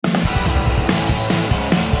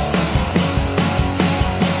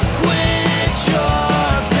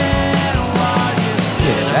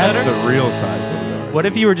That's the real size logo. What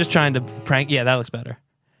if you were just trying to prank? Yeah, that looks better.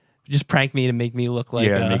 Just prank me to make me look like...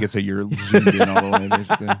 Yeah, make it so you're zoomed in all the way,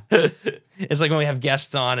 basically. It's like when we have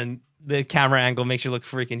guests on and the camera angle makes you look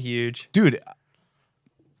freaking huge. Dude,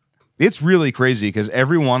 it's really crazy because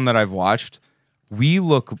every one that I've watched, we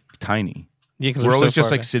look tiny. Yeah, because we're always so just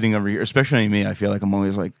far like back. sitting over here, especially me. I feel like I'm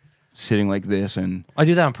always like sitting like this. And I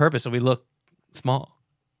do that on purpose so we look small.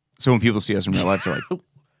 so when people see us in real life, they're like,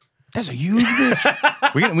 that's a huge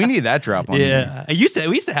bitch. we need that drop on here. We used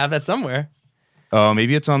to have that somewhere. Oh,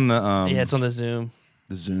 maybe it's on the Yeah, it's on the Zoom.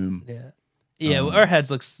 the Zoom. Yeah, our heads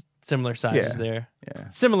look similar sizes yeah. there. Yeah.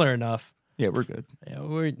 Similar enough. Yeah, we're good. Yeah,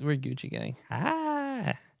 we're Gucci gang.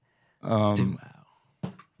 Ah. Um,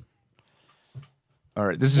 Wow. all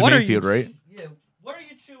right, this is What are Mayfield, you- right? Yeah. What are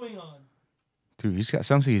you chewing on? Dude,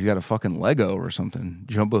 sounds like he's got a fucking Lego or something.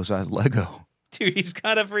 Jumbo sized Lego. Dude, he's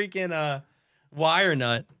got a freaking wire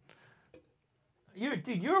nut.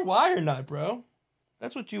 You're a wire nut, bro.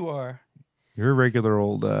 That's what you are. You're a regular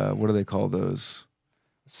old what do they call those?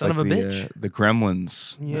 Son Like of a the, bitch. the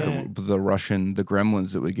gremlins, Yeah. the Russian, the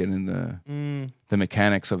gremlins that would get in the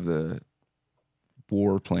mechanics of the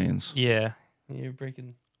war planes. Yeah. You're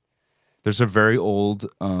breaking. There's a very old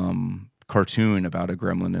cartoon about a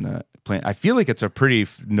gremlin in a plane. I feel like it's a pretty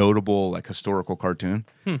notable, like historical cartoon.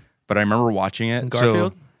 But I remember watching it.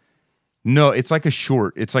 Garfield? So, no, it's like a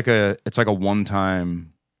short. It's like a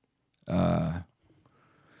one-time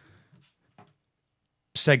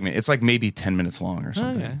segment. It's like maybe 10 minutes long or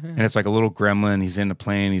something. Okay. And it's like a little gremlin. He's in a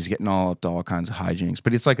plane. He's getting all up to all kinds of hijinks.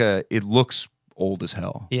 But it's like it looks old as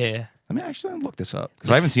hell. Yeah. I mean, actually, look this up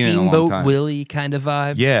because I haven't seen it in a long Steamboat time. Willie kind of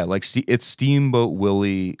vibe. Yeah, like it's Steamboat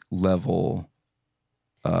Willie level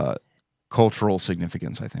cultural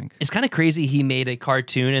significance, I think. It's kind of crazy he made a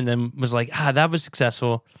cartoon and then was like, that was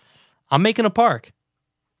successful. I'm making a park.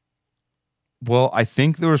 Well, I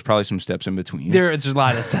think there was probably some steps in between. There's a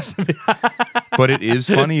lot of steps. But it is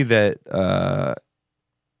funny that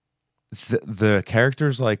the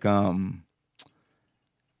characters like do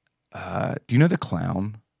you know the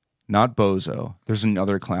clown? Not Bozo. There's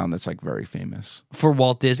another clown that's like very famous. For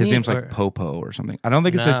Walt Disney? His name's like Popo or something. I don't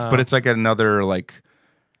think it's No. but it's like another like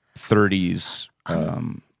 30s.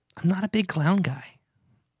 I'm not a big clown guy.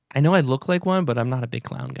 I know I look like one, but I'm not a big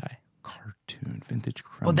clown guy. Cartoon, vintage.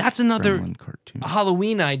 Well, that's another Gremlin cartoon.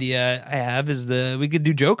 Halloween idea I have is we could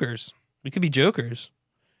do Jokers. We could be Jokers.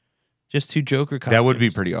 Just two Joker costumes. That would be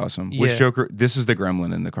pretty awesome. Which Yeah. Joker? This is the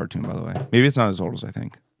gremlin in the cartoon, by the way. Maybe it's not as old as I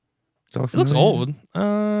think. Does that look It looks familiar? old.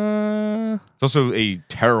 It's also a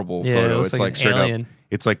terrible Yeah, it photo. looks It's like like an straight alien. up.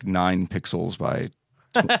 It's like 9 pixels by.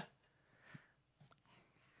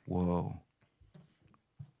 Whoa.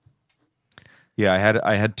 Yeah,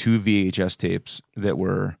 I had 2 VHS tapes that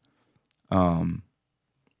were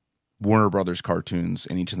Warner Brothers cartoons,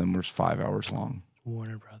 and each of them was 5 hours long.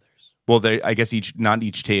 Warner Brothers. Well, I guess not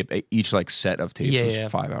each tape, each like set of tapes was Yeah.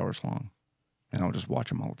 5 hours long, and I'll just watch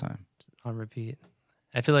them all the time. On repeat.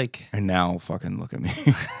 I feel like And now, fucking look at me.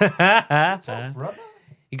 brother?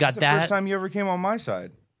 You got That's the that. first time you ever came on my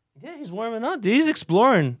side. Yeah, he's warming up, dude. He's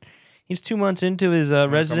exploring. He's 2 months into his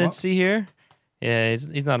residency here. Yeah,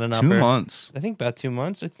 he's not an upper. 2 months. I think about 2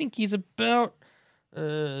 months. I think he's about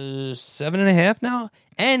 7.5 now,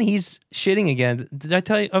 and he's shitting again. Did I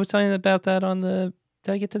tell you? I was telling you about that on the.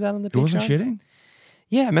 Did I get to that on the Patreon? He wasn't shitting?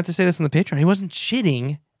 Yeah, I meant to say this on the Patreon. He wasn't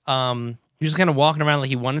shitting. He was just kind of walking around like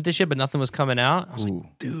he wanted to shit, but nothing was coming out. I was Ooh.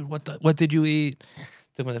 like, dude, what did you eat?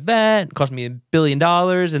 Took him to the vet. It cost me $1 billion,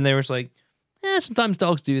 and they were just like, sometimes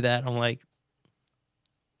dogs do that. I'm like,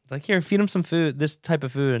 here, feed him some food, this type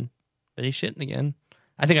of food. But he's shitting again.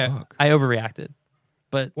 I think Fuck. I overreacted,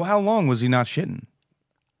 but Well, how long was he not shitting?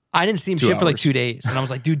 I didn't see him 2 shit for like hours. 2 days, and I was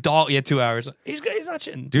like, dude, dog, 2 hours. He's not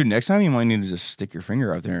shitting. Dude, next time you might need to just stick your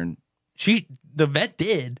finger out there and... The vet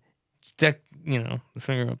did stick, the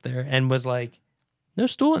finger up there and was like, no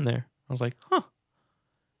stool in there. I was like, huh.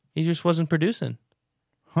 He just wasn't producing.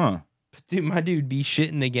 Huh. But dude, my dude be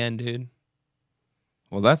shitting again, dude.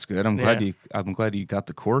 Well, that's good. I'm glad Yeah. you got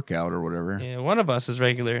the cork out or whatever. Yeah, one of us is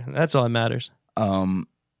regular. That's all that matters.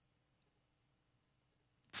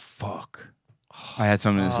 Fuck. I had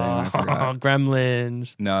something to say and I forgot.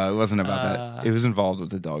 Gremlins. No, it wasn't about that. It was involved with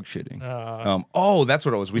the dog shitting. That's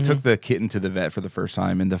what it was. We Mm-hmm. took the kitten to the vet for the first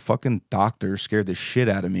time, and the fucking doctor scared the shit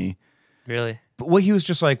out of me. Really? But he was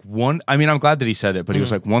just like I'm glad that he said it, but he Mm-hmm.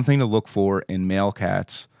 was like, one thing to look for in male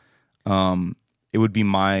cats, it would be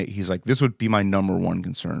he's like, this would be my number one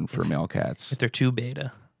concern for male cats. If they're too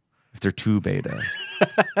beta. If they're too beta.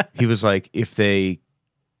 He was like, if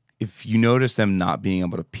you notice them not being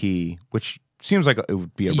able to pee, which seems like it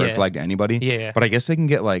would be a red Yeah. flag to anybody. Yeah. But I guess they can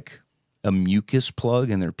get like a mucus plug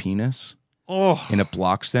in their penis, Oh, and it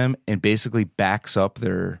blocks them and basically backs up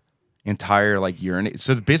their entire like urine.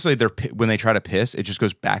 So basically, when they try to piss, it just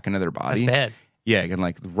goes back into their body. that's bad. Yeah, it can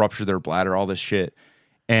like rupture their bladder, all this shit.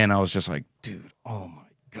 And I was just like, dude, oh my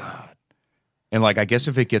God. And like, I guess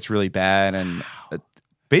if it gets really bad, and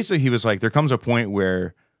basically he was like, there comes a point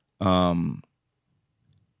where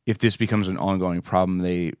if this becomes an ongoing problem,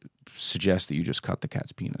 they suggest that you just cut the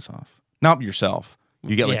cat's penis off. Not yourself.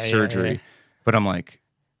 You get like surgery. Yeah. But I'm like,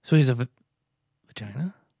 So he's a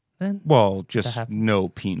vagina then? well, just no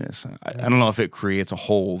penis. I don't know if it creates a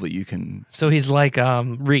hole that you can. So he's like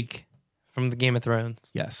Reek from the Game of Thrones.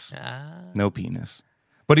 Yes. Ah. No penis.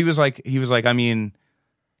 But he was like, I mean,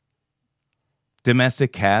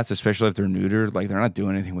 domestic cats, especially if they're neutered, like they're not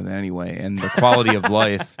doing anything with it anyway. And the quality of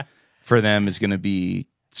life for them is going to be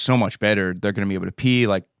so much better. They're going to be able to pee.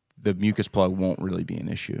 Like the mucus plug won't really be an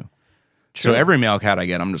issue. True. So every male cat I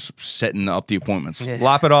get, I'm just setting up the appointments. Yeah.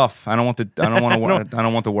 Lop it off. I don't want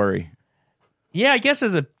the worry. Yeah, I guess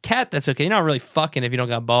as a cat, that's okay. You're not really fucking if you don't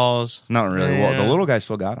got balls. Not really. Yeah. Well, the little guy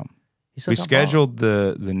still got them. We scheduled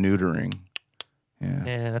the neutering. Yeah.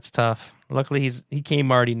 Yeah, that's tough. Luckily, he came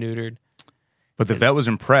already neutered. But the vet was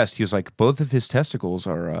impressed. He was like, both of his testicles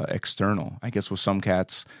are external. I guess with some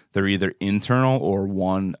cats, they're either internal or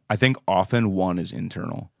one. I think often one is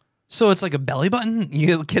internal. So it's like a belly button?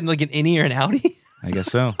 You get like an innie or an outie? I guess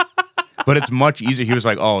so. But it's much easier. He was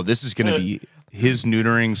like, oh, this is going to be, his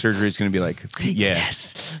neutering surgery is going to be like, yeah.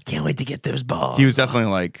 Yes. Can't wait to get those balls. He was definitely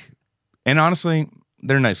like, and honestly,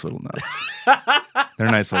 they're nice little nuts. They're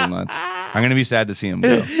nice little nuts. I'm going to be sad to see him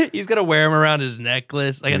go. He's going to wear them around his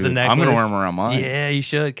necklace. Like as a Dude, necklace. I'm going to wear them around mine. Yeah, you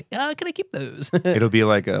should. Can I keep those? It'll be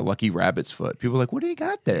like a lucky rabbit's foot. People are like, what do you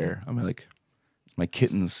got there? I'm like, my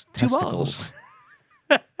kitten's 2 testicles. balls.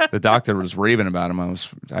 The doctor was raving about him. I'm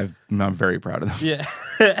very proud of them. Yeah.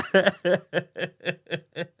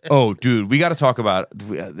 Oh, dude, we got to talk about.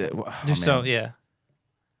 Yeah.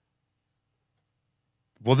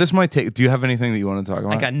 Well, this might take. Do you have anything that you want to talk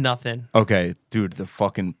about? I got nothing. Okay, dude, the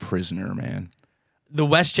fucking prisoner, man. The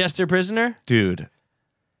Westchester prisoner? Dude,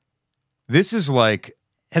 this is like.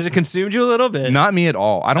 Has it consumed you a little bit? Not me at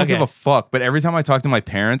all. I don't Okay. give a fuck. But every time I talk to my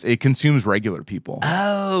parents, it consumes regular people.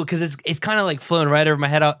 Oh, because it's kind of like flown right over my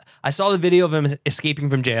head. I saw the video of him escaping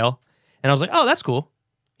from jail, and I was like, oh, that's cool.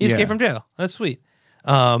 He escaped from jail. That's sweet.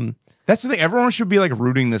 That's the thing. Everyone should be like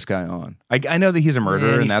rooting this guy on. I know that he's a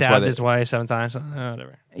murderer, and he and that's why stabbed his wife 7 times.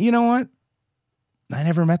 Whatever. You know what? I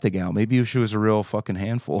never met the gal. Maybe she was a real fucking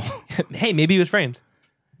handful. Hey, maybe he was framed.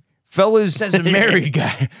 Fellas, as a married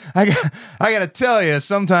guy, I gotta tell you,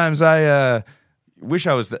 sometimes I wish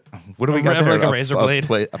I was the. What do we got there? Like a razor blade,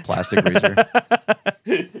 a plastic razor.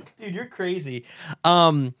 Dude, you're crazy.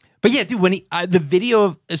 But yeah, dude, when the video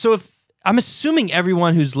of if I'm assuming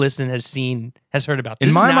everyone who's listened has heard about this.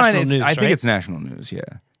 In my mind, news, I think it's national news. Yeah,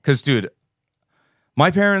 because dude,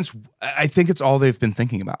 my parents, I think it's all they've been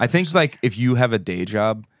thinking about. I think like if you have a day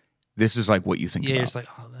job, this is like what you think yeah, about. you're just like,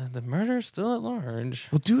 oh, the murderer's still at large.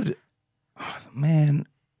 Well, dude, man,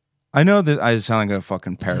 I know that I sound like a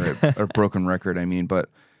fucking parrot or broken record. I mean, but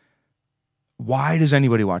why does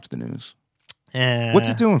anybody watch the news? What's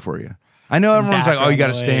it doing for you? I know everyone's like, oh, you got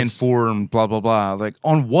to stay informed, blah, blah, blah. I was like,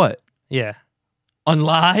 on what? Yeah. On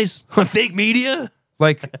lies? On fake media?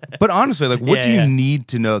 Like, but honestly, like, what Yeah, do you yeah. need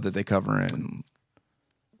to know that they cover in?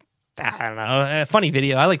 I don't know. Funny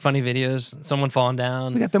video. I like funny videos. Someone falling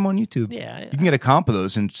down. We got them on YouTube. Yeah. You can get a comp of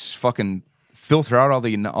those and just fucking filter out all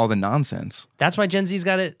the nonsense. That's why Gen Z's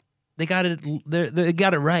got it. They got it. They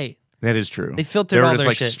got it right. That is true. They filtered all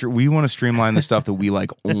their shit. We want to streamline the stuff that we like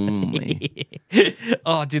only.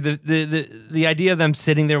 Oh, dude, the idea of them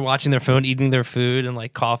sitting there watching their phone, eating their food, and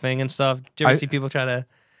like coughing and stuff. Do you ever see people try to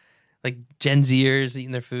like Gen Zers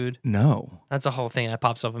eating their food? No. That's a whole thing that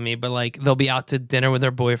pops up with me. But like they'll be out to dinner with their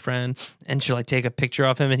boyfriend, and she'll like take a picture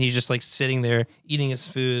of him, and he's just like sitting there eating his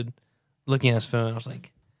food, looking at his phone. I was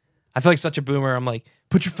like, I feel like such a boomer. I'm like,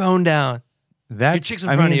 put your phone down. That's, chick's in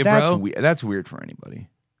front of you, bro. That's weird for anybody.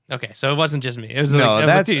 Okay, so it wasn't just me. It was No, like,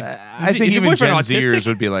 that's. dude, I think is your even boyfriend Gen Zers autistic?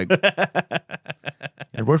 would be like,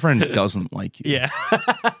 your boyfriend doesn't like you. Yeah,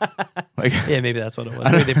 Like, yeah, maybe that's what it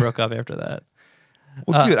was. Maybe they broke up after that.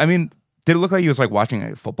 well, dude, I mean, did it look like he was like watching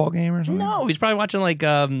a football game or something? No, he's probably watching like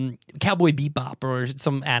Cowboy Bebop or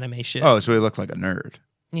some anime shit. Oh, so he looked like a nerd.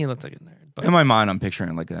 He looked like a nerd. But In my mind, I'm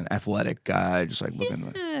picturing like an athletic guy, just like looking.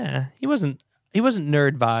 Like, yeah, he wasn't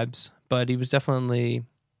nerd vibes, but he was definitely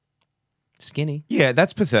skinny. yeah,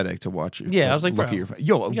 that's pathetic to watch. Yeah, I was like, look bro, at your phone.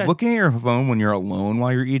 Yo, you got- looking at your phone when you're alone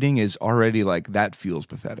while you're eating is already like that feels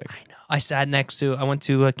pathetic. I went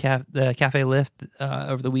to the Cafe Lift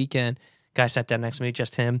over the weekend. Guy sat down next to me,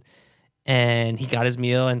 just him. and he got his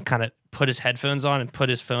meal and kind of put his headphones on and put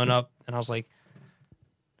his phone up, and I was like,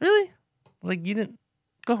 really? I was like, you didn't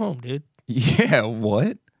go home, dude. Yeah,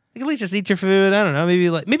 what? Like, at least just eat your food. I don't know.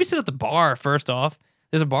 Maybe sit at the bar first off.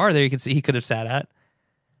 There's a bar there he could have sat at.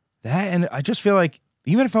 That, and I just feel like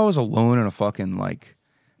even if I was alone in a fucking like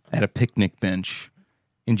at a picnic bench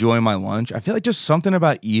enjoying my lunch, I feel like just something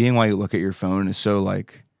about eating while you look at your phone is so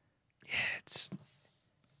like, It's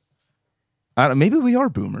I don't, maybe we are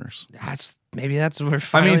boomers. maybe that's where.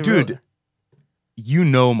 I mean, dude, you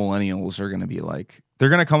know, millennials are going to be like, they're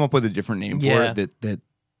going to come up with a different name for it that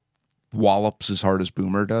wallops as hard as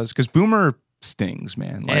boomer does, because boomer stings,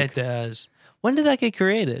 man. Like, it does. When did that get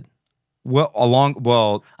created? Well,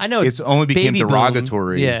 I know it's only became baby boom.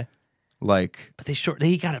 derogatory. Yeah, like, but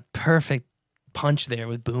they got a perfect punch there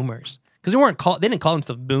with boomers, because they didn't call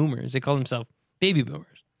themselves boomers. They called themselves baby boomers.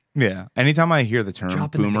 yeah. Anytime I hear the term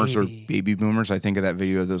Dropping the boomers or baby. baby boomers, I think of that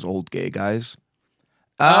video of those old gay guys.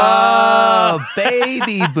 Oh,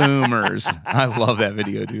 baby boomers. I love that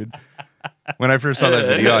video, dude. When I first saw that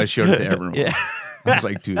video, I showed it to everyone. Yeah. I was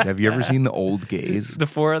like, dude, have you ever seen the old gays? The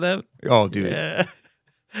four of them. Oh, dude. Yeah.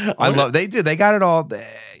 I love they got it all.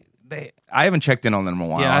 They I haven't checked in on them in a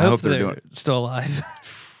while. Yeah, I hope they're doing. still alive.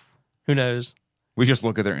 Who knows? We just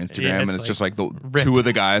look at their Instagram Yeah, and it's it's just like the rip. two of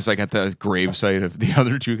the guys like at the gravesite of the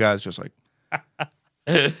other two guys, just like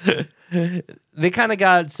They kind of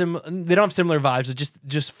got they don't have similar vibes. It's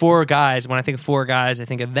just four guys. When I think of four guys, I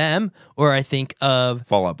think of them, or I think of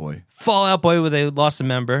Fall Out Boy. Fall Out Boy, where they lost a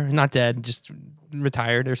member, not dead, just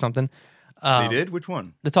retired or something. They did? Which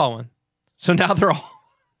one? The tall one. So now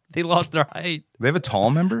they lost their height. They have a tall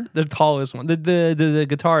member? The tallest one. The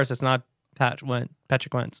guitarist that's not Patrick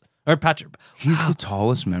Wentz. Or Patrick. He's the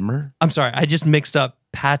tallest member? I'm sorry. I just mixed up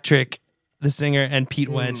Patrick, the singer, and Pete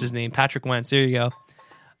Wentz, his name. Patrick Wentz. There you go.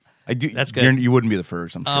 I do. That's good. You wouldn't be the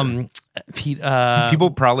first, I'm sure. Pete.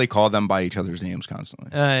 People probably call them by each other's names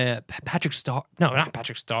constantly. Patrick Star. No, not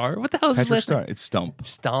Patrick Star. What the hell is his Patrick last Star. name? It's Stump.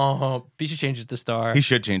 Stomp. He should change it to Star. He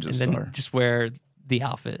should change the and star. then just wear the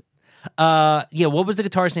outfit. Yeah. What was the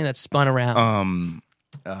guitarist name that spun around?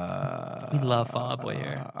 We love Fall Out Boy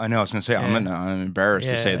here. I know. I was going to say, I'm embarrassed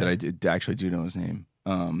to say Yeah. that I actually do know his name.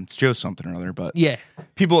 It's Joe something or other, but Yeah.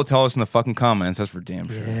 people will tell us in the fucking comments. That's for damn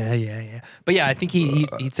sure. Yeah. But yeah, I think he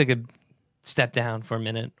took a step down for a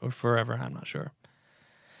minute or forever. I'm not sure.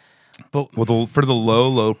 But Well, for the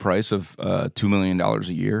low price of $2 million a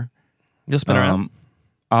year, you'll spin around.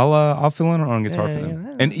 I'll fill in on guitar for them.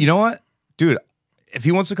 yeah. And you know what, dude? If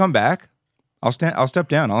he wants to come back, I'll step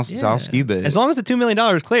down. I'll ski bit. As long as the $2 million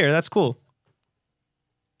is clear, that's cool.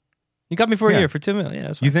 You got me for a Yeah. year for $2 million. Yeah,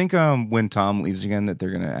 that's fine. You think when Tom leaves again that they're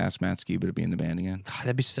gonna ask Matt Skiba to be in the band again,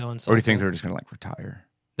 That'd be so insulting. or do you think they're just gonna like retire?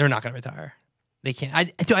 They're not going to retire? They can't. I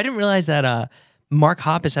didn't realize that Mark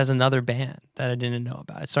Hoppus has another band that I didn't know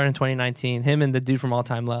about. It started in 2019. Him and the dude from All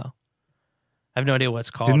Time Low. I have no idea what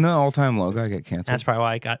it's called. Didn't the all-time low guy get canceled? That's probably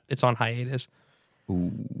why it's on hiatus.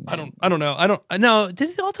 Ooh. I don't know.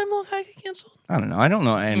 Did the All Time Low guy get canceled? I don't know. I don't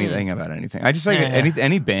know anything about anything. I just like Yeah.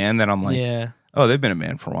 any band that I'm like, Yeah. oh, they've been a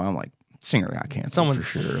band for a while. I'm like, singer got canceled Someone's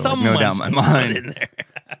for sure. Like, someone's no doubt in my canceled mind. in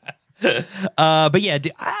there. But yeah,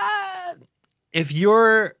 if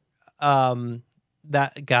you're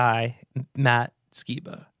that guy, Matt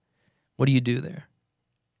Skiba, what do you do there?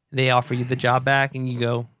 They offer you the job back, and you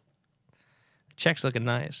go, check's looking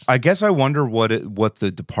nice. I guess I wonder what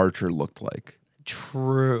the departure looked like.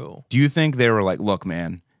 True. Do you think they were like, look,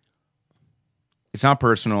 man, it's not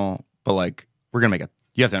personal, but like we're gonna make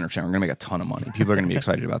you have to understand, we're gonna make a ton of money. People are gonna be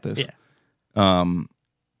excited about this. Yeah.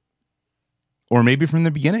 Or maybe from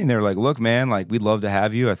the beginning they're like, look, man, like we'd love to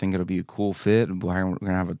have you. I think it'll be a cool fit, and we're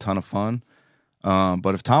gonna have a ton of fun.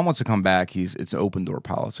 But if Tom wants to come back, it's an open door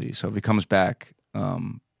policy. So if he comes back,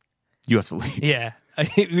 you have to leave. Yeah.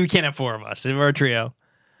 We can't have four of us. We're a trio.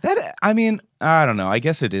 I mean, I don't know. I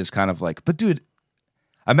guess it is kind of like, but dude,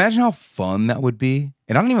 imagine how fun that would be.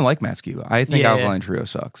 And I don't even like Matt Skiba. I think Yeah. Alkaline Trio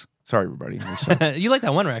sucks. Sorry, everybody. They suck. You like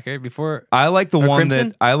that one record before? I like the one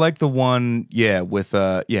Crimson? with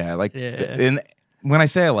like Yeah. and when I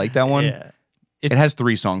say I like that one, Yeah. it has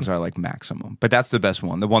 3 songs that I like maximum. But that's the best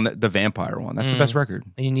one. The vampire one. That's the best record.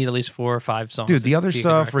 And you need at least 4 or 5 songs. Dude, the to other be a good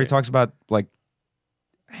stuff where he record. talks about like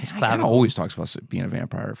It's he kind of clavicle. always talks about being a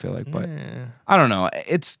vampire, I feel like, but Yeah. I don't know.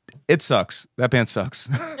 It sucks. That band sucks.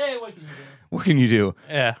 Hey, what can you do? What can you do?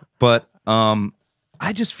 Yeah. But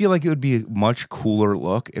I just feel like it would be a much cooler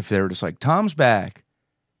look if they were just like, Tom's back.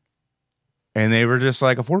 And they were just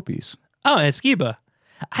like a 4-piece. Oh, and it's Skiba.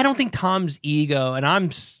 I don't think Tom's ego, and I'm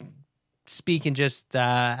speaking just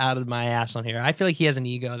out of my ass on here. I feel like he has an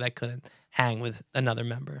ego that couldn't hang with another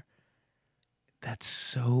member. That's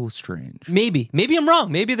so strange. Maybe I'm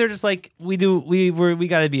wrong. Maybe they're just like we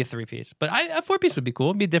got to be a 3-piece. But a 4-piece would be cool.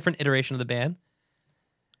 It'd be a different iteration of the band.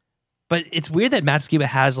 But it's weird that Matt Skiba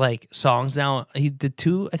has like songs now. He did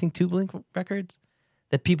two Blink records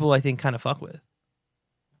that people I think kind of fuck with.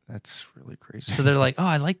 That's really crazy. So they're like, oh,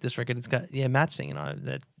 I like this record. It's got Matt's singing on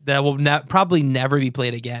it. That will probably never be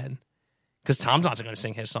played again because Tom's not going to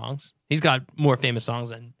sing his songs. He's got more famous songs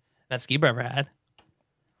than Matt Skiba ever had.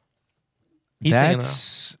 He's singing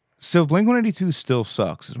so Blink-182 still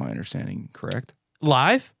sucks, is my understanding. Correct?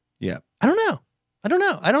 Live? Yeah. I don't know. I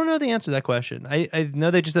don't know the answer to that question. I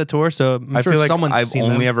know they just had a tour, so I'm I sure feel like someone's I've seen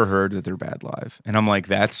only them. ever heard that they're bad live, and I'm like,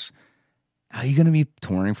 that's how you going to be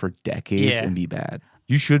touring for decades and be bad.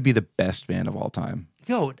 You should be the best band of all time.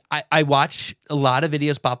 Yo, I watch a lot of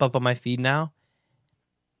videos pop up on my feed now.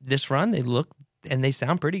 This run, they look and they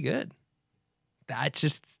sound pretty good. That's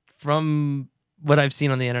just from what I've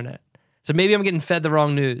seen on the internet. So maybe I'm getting fed the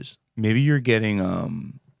wrong news. Maybe you're getting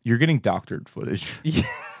doctored footage.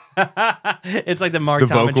 It's like the Mark The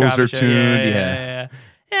Tom and vocals Travis are show. tuned,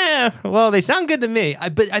 Yeah. Well, they sound good to me.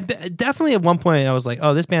 But I definitely at one point I was like,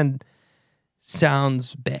 oh, this band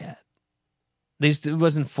sounds bad. It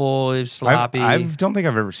wasn't full. It was sloppy. I don't think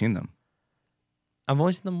I've ever seen them. I've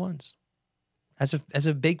only seen them once. As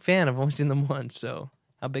a big fan, I've only seen them once. So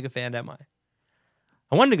how big a fan am I?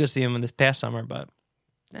 I wanted to go see them in this past summer, but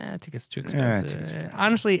I think it's too expensive.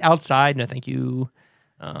 Honestly, outside, no, thank you.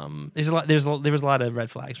 There was a lot of red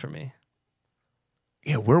flags for me.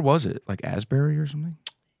 Yeah, where was it? Like Asbury or something?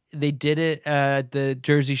 They did it at the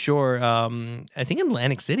Jersey Shore. I think in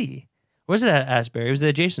Atlantic City. Or was it at Asbury? It was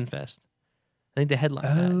the Jason Fest. I think they headlined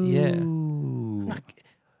that. Yeah.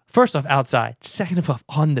 First off, outside. Second of all,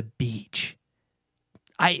 on the beach.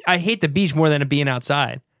 I hate the beach more than it being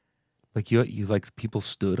outside. Like you like people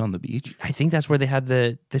stood on the beach? I think that's where they had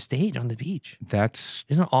the stage on the beach.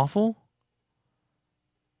 Isn't it awful?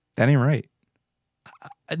 That ain't right.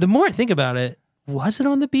 The more I think about it, was it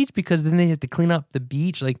on the beach? Because then they had to clean up the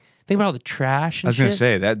beach. Like, think about all the trash and I was going to shit.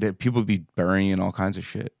 say that people would be burying all kinds of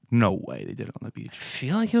shit. No way they did it on the beach. I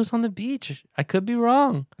feel like it was on the beach. I could be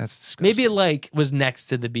wrong. That's disgusting. Maybe it like was next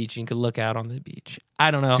to the beach and you could look out on the beach.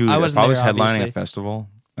 I don't know. Dude, I if wasn't I was there, headlining obviously. a festival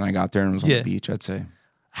and I got there and it was on the beach, I'd say,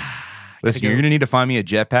 listen, go. you're going to need to find me a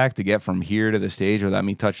jetpack to get from here to the stage without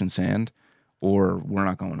me touching sand, or we're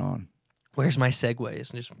not going on. Where's my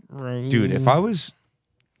segues? Just Dude, if I was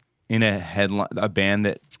in a band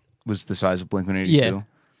that was the size of Blink-182,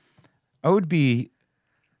 I would be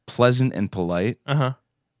pleasant and polite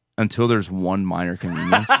until there's one minor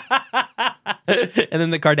convenience. And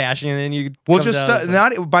then the Kardashian and you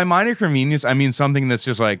not by minor convenience, I mean something that's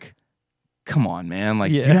just like, come on, man.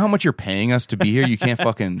 Like, do you know how much you're paying us to be here? You can't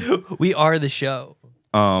fucking... We are the show.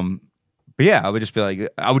 But yeah, I would just be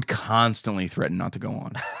like, I would constantly threaten not to go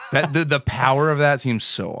on. That the power of that seems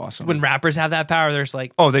so awesome. When rappers have that power, they're just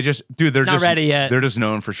like, oh, they're not just ready yet. They're just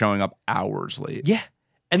known for showing up hours late. Yeah,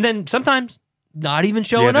 and then sometimes not even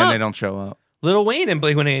showing up. Yeah, then they don't show up. Lil Wayne and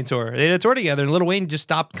Blink-182 tour. They had a tour together, and Lil Wayne just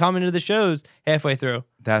stopped coming to the shows halfway through.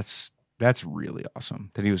 That's really awesome.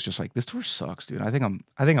 That he was just like, this tour sucks, dude. I think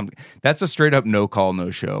I'm. That's a straight up no call, no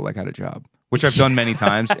show, like at a job, which I've done many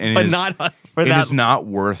times, and but not for that. It is not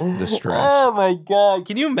worth the stress. Oh my god!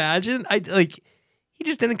 Can you imagine? He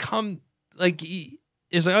just didn't come. Like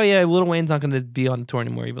it's like, oh yeah, Lil Wayne's not going to be on the tour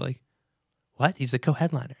anymore. You'd be like, what? He's a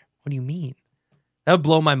co-headliner. What do you mean? That would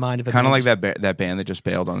blow my mind. Kind of like that band that just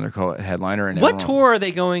bailed on their co-headliner. And what tour are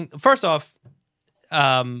they going? First off,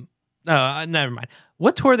 no, never mind.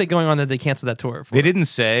 What tour are they going on that they canceled that tour for? They didn't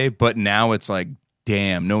say, but now it's like,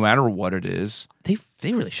 damn, no matter what it is. They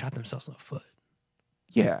really shot themselves in the foot.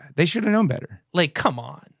 Yeah, they should have known better. Like, come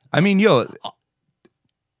on. I mean,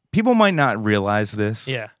 people might not realize this.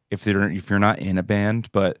 Yeah. If you're not in a band,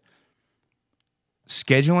 but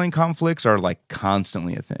scheduling conflicts are like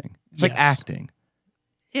constantly a thing. It's like acting.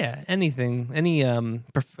 Yeah, anything, any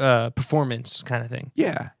performance kind of thing.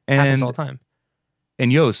 Yeah, happens all the time.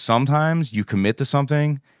 And sometimes you commit to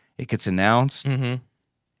something, it gets announced, and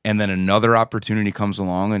then another opportunity comes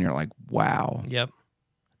along, and you're like, wow. Yep.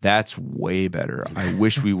 That's way better. I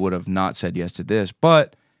wish we would have not said yes to this.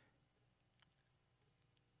 But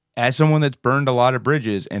as someone that's burned a lot of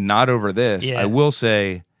bridges and not over this, I will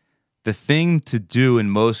say the thing to do in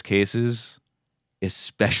most cases,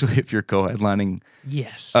 especially if you're co-headlining,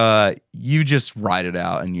 you just ride it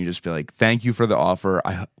out and you just be like, thank you for the offer.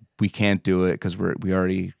 We can't do it because we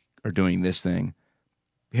already are doing this thing.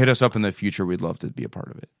 Hit us up in the future. We'd love to be a part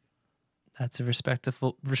of it. That's a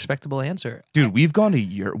respectable answer. Dude, we've gone to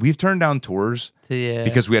Europe. We've turned down tours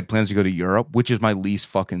because we had plans to go to Europe, which is my least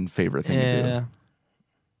fucking favorite thing to do.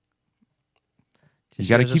 You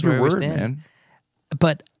got to shows us keep your where we word, stand. man.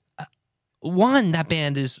 But one, that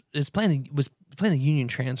band was playing the Union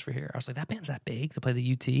Transfer here. I was like, that band's that big to play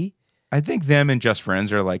the UT. I think them and Just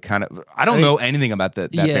Friends are like kind of. I don't know anything about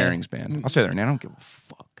that Yeah. Bearings band. I'll say their name. I don't give a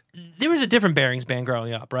fuck. There was a different Bearings band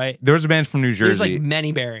growing up, right? There was a band from New Jersey. There's like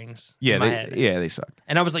many Bearings. yeah, in my head. they sucked.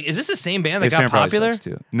 And I was like, is this the same band that This got band probably popular? sucks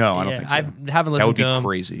too. No, I don't think so. I haven't That listened would to be them.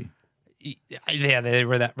 crazy. Yeah, they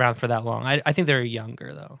were around for that long. I think they're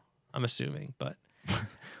younger though. I'm assuming, but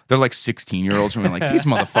They're like 16-year-olds and we're like, these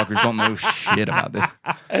motherfuckers don't know shit about this.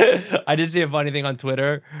 I did see a funny thing on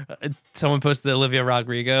Twitter. Someone posted the Olivia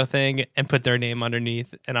Rodrigo thing and put their name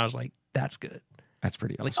underneath, and I was like, "That's good." That's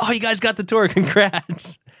pretty awesome. Like, oh, you guys got the tour,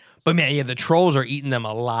 congrats! But man, yeah, the trolls are eating them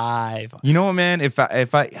alive. You know what, man? If I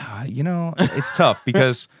it's tough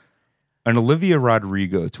because an Olivia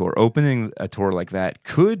Rodrigo tour, opening a tour like that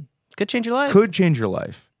could Change your life. change your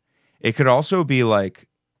life. It could also be like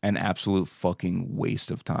an absolute fucking waste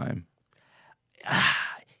of time.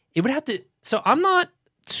 It would have to. So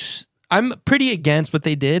I'm pretty against what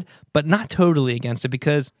they did, but not totally against it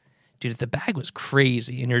because, dude, if the bag was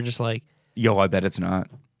crazy and you're just like, Yo, I bet it's not.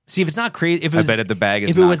 see, if it's not crazy, if it was, I bet the bag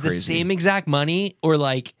is if it not was crazy. the same exact money or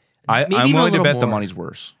like, I'm maybe even a willing to little bet the more. money's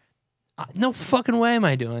worse. No fucking way am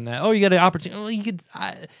I doing that. Oh, you got an opportunity. Well, you could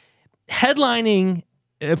headlining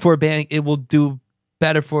for a band. It will do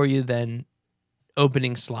better for you than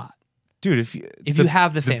opening slot. Dude, if you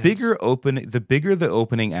have the fans. the bigger the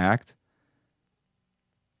opening act,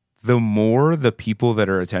 the more the people that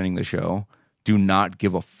are attending the show do not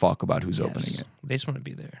give a fuck about who's opening it. They just want to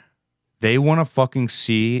be there. They want to fucking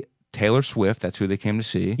see Taylor Swift. That's who they came to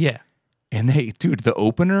see. Yeah. And the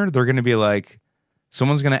opener, they're going to be like,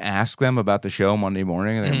 someone's going to ask them about the show Monday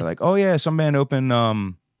morning, and they're going to be like, oh yeah, some band opened.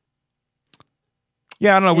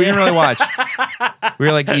 Yeah, I don't know. We didn't really watch. We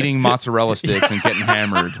were like eating mozzarella sticks and getting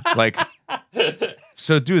hammered. Like,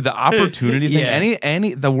 so dude, the opportunity thing,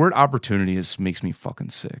 Yeah. the word opportunity makes me fucking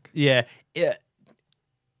sick. Yeah.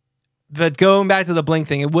 But going back to the Blink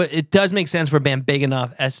thing, it does make sense for a band big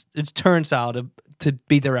enough as it's turnstile to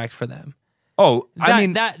be direct for them. Oh, I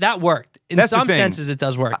mean, that worked. In that's the some thing. senses, it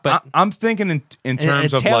does work. But I'm thinking in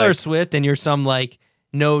terms of Taylor like, Swift, and you're some like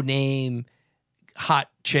no name hot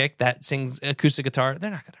chick that sings acoustic guitar,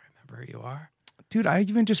 they're not going to remember who you are. dude, I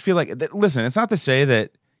even just feel like, listen, it's not to say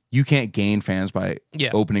that you can't gain fans by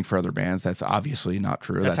opening for other bands. That's obviously not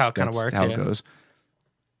true. That's how it kind of works. How it goes.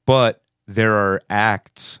 But there are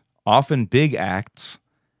acts, often big acts,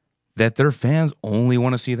 that their fans only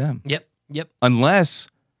want to see them. Yep. Unless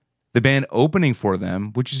the band opening for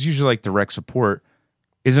them, which is usually like direct support,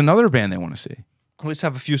 is another band they want to see. Always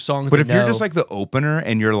have a few songs. But if you're just like the opener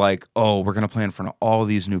and you're like, oh, we're going to play in front of all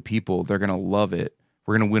these new people, they're going to love it.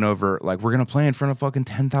 We're going to win over, like, we're going to play in front of fucking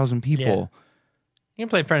 10,000 people. Yeah. You can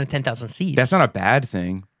play in front of 10,000 seats. That's not a bad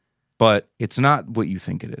thing, but it's not what you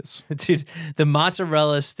think it is. Dude, the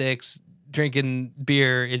mozzarella sticks drinking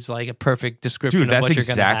beer is like a perfect description Dude, of that's what you're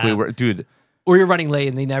going to have. exactly where, dude. Or you're running late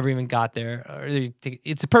and they never even got there. Or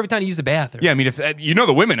it's a perfect time to use the bathroom. Yeah, I mean, if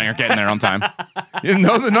the women aren't getting there on time. None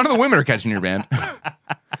of the women are catching your band.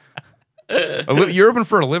 You're open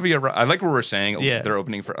for Olivia. I like what we're saying. Yeah. They're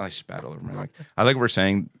opening for. I spat all over my mic. I like what we're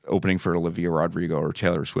saying. Opening for Olivia Rodrigo or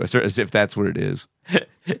Taylor Swift, as if that's what it is.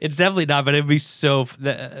 It's definitely not, but it'd be so.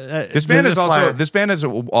 This band is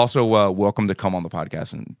also welcome to come on the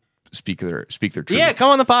podcast and speak their truth. Yeah,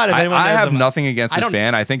 come on the pod. If anyone I knows have them. nothing against this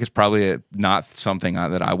band. I think it's probably not something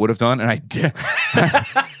that I would have done, and I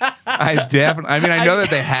definitely. I mean, I know that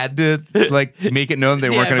they had to like make it known they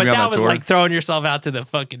weren't going to be on that that was tour. like throwing yourself out to the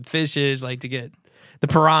fucking fishes, like to get the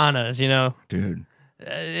piranhas. You know, Dude,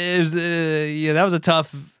 it was, that was a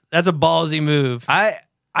tough. That's a ballsy move. I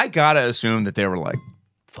gotta assume that they were like,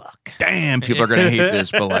 Fuck. damn, people are gonna hate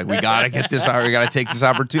this, but like we gotta get this out. We gotta take this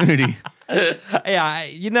opportunity. Yeah,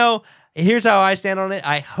 here's how I stand on it.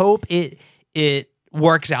 I hope it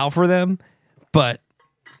works out for them, but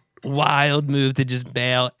wild move to just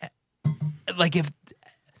bail. Like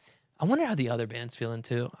I wonder how the other band's feeling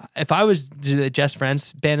too. If I was the Just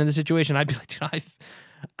Friends band in the situation, I'd be like, dude,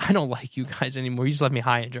 I don't like you guys anymore. You just left me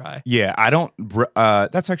high and dry. Yeah, I don't.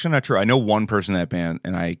 That's actually not true. I know one person in that band,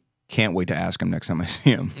 and I can't wait to ask him next time I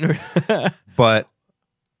see him. But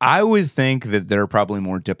I would think that they're probably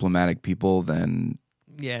more diplomatic people than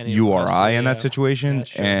you or I in that situation. Yeah,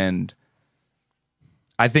 sure. And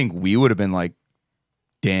I think we would have been like,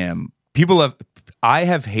 damn, I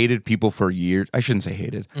have hated people for years. I shouldn't say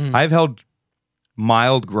hated. I've held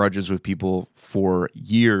mild grudges with people for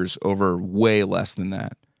years over way less than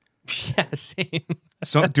that. Yeah, same.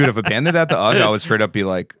 So, dude, if a band did that to us, I would straight up be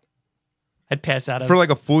like, I'd pass out for like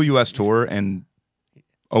a full U.S. tour, and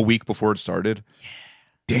a week before it started.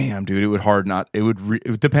 Damn, dude, it would it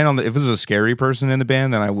would depend on if it was a scary person in the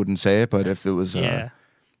band, then I wouldn't say it. But if it was my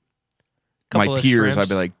peers, shrimps. I'd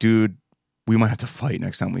be like, dude, we might have to fight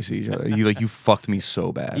next time we see each other. You fucked me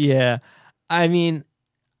so bad. Yeah. I mean,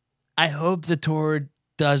 I hope the tour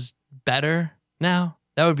does better now.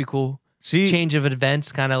 That would be cool. See, change of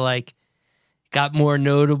events kind of like got more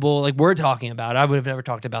notable. Like we're talking about. I would have never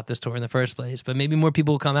talked about this tour in the first place, but maybe more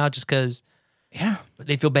people will come out just because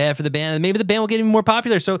they feel bad for the band. And maybe the band will get even more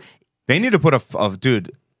popular. So they need to put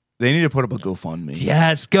they need to put up a GoFundMe.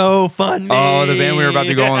 Yes, GoFundMe. Oh, the band we were about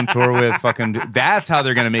to go on tour with, that's how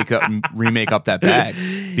they're going to remake up that bag,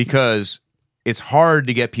 because it's hard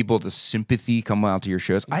to get people to sympathy come out to your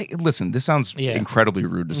shows. Listen, this sounds incredibly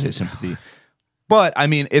rude to say sympathy, but I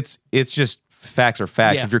mean, it's just facts are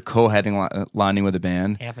facts. Yeah. If you're co-headlining with a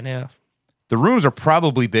band, half and half, the rooms are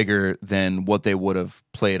probably bigger than what they would have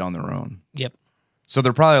played on their own. Yep. So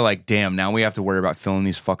they're probably like, damn, now we have to worry about filling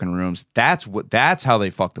these fucking rooms. That's how they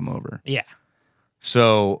fucked them over. Yeah.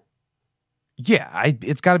 So, yeah,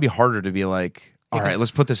 it's got to be harder to be like, all right,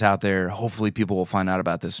 let's put this out there. Hopefully people will find out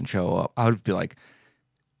about this and show up. I would be like,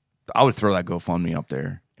 I would throw that GoFundMe up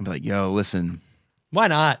there and be like, yo, listen. Why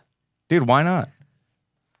not? Dude, why not?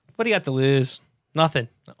 What do you got to lose? Nothing.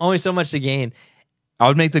 Only so much to gain. I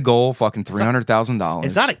would make the goal fucking $300,000.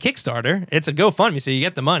 It's not a Kickstarter. It's a GoFundMe, so you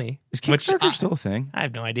get the money. Is Kickstarter still a thing? I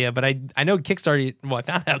have no idea, but I know Kickstarter. Well, I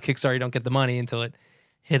found out Kickstarter, you don't get the money until it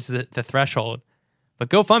hits the threshold. But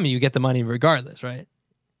GoFundMe, you get the money regardless, right?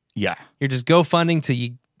 Yeah. You're just GoFunding till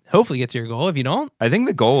you hopefully get to your goal. If you don't, I think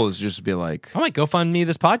the goal is just to be like, I might GoFundMe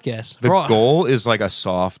this podcast. The goal is like a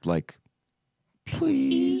soft, like,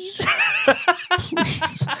 please,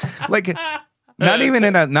 please, like. Not even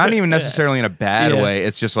necessarily in a bad way.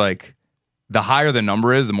 It's just like the higher the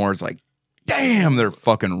number is, the more it's like, damn, they're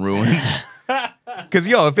fucking ruined. Because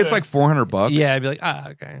if it's like $400, yeah, I'd be like,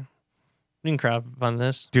 okay, we can crowdfund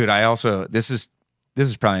this, dude. I also this is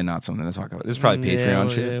probably not something to talk about. This is probably Patreon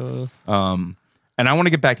shit. And I want to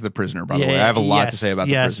get back to The Prisoner. By the way, I have a lot to say about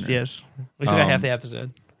The Prisoner. Yes, we still got half the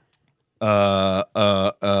episode.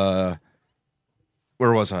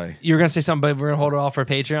 Where was I? You were gonna say something, but we're gonna hold it off for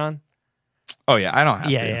Patreon. Oh yeah, I don't have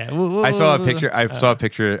to. Yeah. I saw a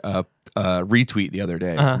picture. Retweet the other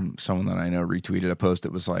day from someone that I know retweeted a post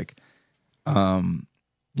that was like,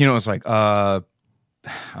 it's like, I'm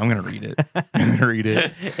gonna read it. I'm gonna read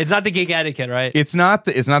it. It's not the gig etiquette, right? It's not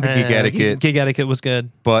the gig etiquette. Gig etiquette was good,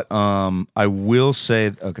 but I will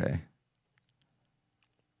say, okay.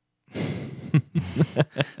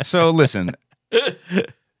 So listen.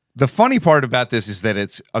 The funny part about this is that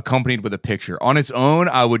it's accompanied with a picture. On its own,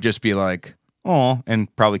 I would just be like, oh,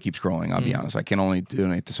 and probably keep scrolling, I'll be honest. I can only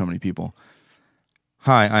donate to so many people.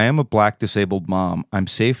 Hi, I am a black disabled mom. I'm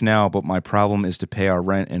safe now, but my problem is to pay our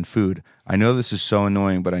rent and food. I know this is so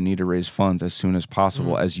annoying, but I need to raise funds as soon as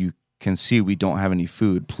possible. As you can see, we don't have any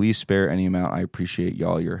food. Please spare any amount. I appreciate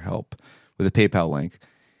your help. With a PayPal link.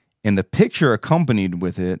 And the picture accompanied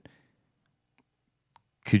with it,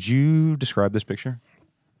 could you describe this picture?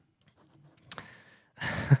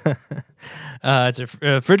 It's a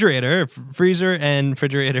refrigerator, freezer, and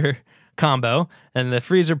refrigerator combo, and the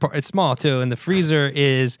freezer part, it's small too, and the freezer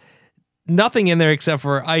is nothing in there except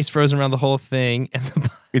for ice frozen around the whole thing, and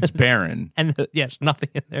it's barren. And yes, nothing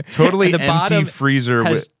in there. Totally and the empty freezer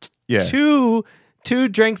with two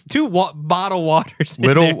drinks, bottled waters.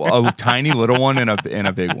 A tiny little one and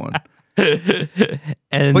a big one.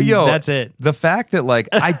 And but that's it. The fact that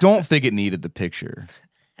I don't think it needed the picture.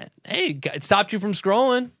 Hey, it stopped you from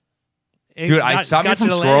scrolling. Dude, I stopped me from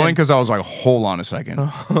scrolling because I was like, hold on a second.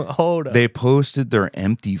 Hold up. They posted their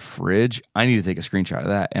empty fridge. I need to take a screenshot of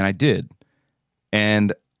that. And I did.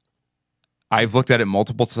 And I've looked at it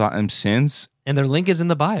multiple times since. And their link is in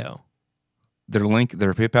the bio. Their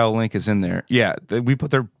PayPal link is in there. Yeah, we put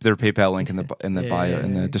their PayPal link in the bio,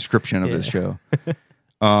 in the description of this show.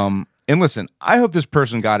 And listen, I hope this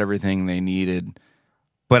person got everything they needed.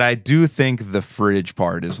 But I do think the fridge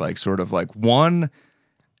part is sort of one,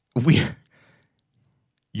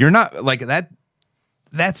 you're not that.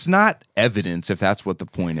 That's not evidence if that's what the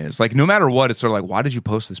point is. No matter what, it's sort of why did you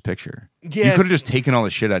post this picture? Yes. You could have just taken all the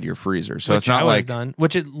shit out of your freezer. So it's not done,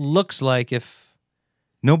 which it looks like if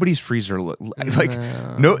nobody's freezer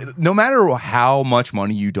no matter how much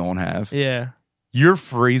money you don't have. Yeah. Your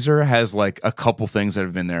freezer has a couple things that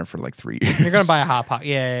have been there for 3 years. You're gonna buy a hot pot,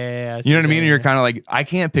 yeah. You know what I mean? And you're kind of I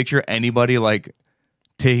can't picture anybody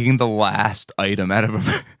taking the last item out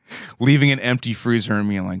of leaving an empty freezer and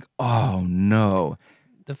being oh no,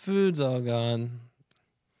 the food's all gone.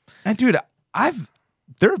 And dude,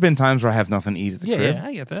 there have been times where I have nothing to eat at the crib. Yeah,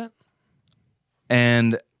 I get that.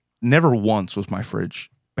 And never once was my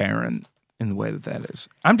fridge barren in the way that is.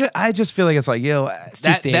 I just feel like it's like, yo,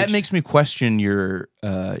 that makes me question your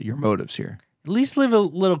motives here. At least leave a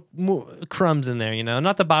little more crumbs in there,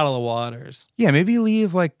 not the bottle of waters. Yeah, maybe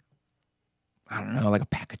leave like, I don't know, like a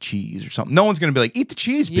pack of cheese or something. No one's going to be like, eat the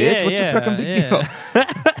cheese, bitch. What's the fucking big deal?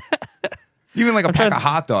 Even like a pack of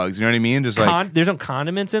hot dogs, you know what I mean? Just like there's no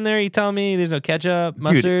condiments in there, you tell me? There's no ketchup,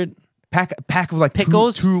 mustard? Dude, pack of like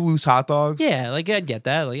pickles? two loose hot dogs. Yeah, like I'd get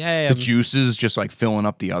that. Like the juices just like filling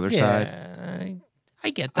up the other side. I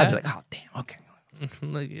get that. I'd be like, oh, damn,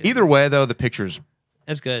 okay. Either way, though, the picture's...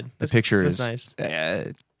 That's good. The picture is nice.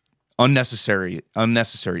 Unnecessary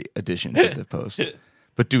addition to the post.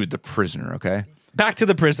 But dude, the prisoner, okay? Back to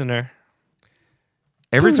the prisoner.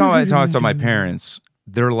 Every time I talk to my parents,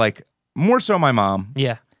 they're like, more so my mom.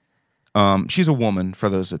 Yeah. She's a woman, for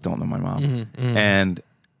those that don't know my mom. And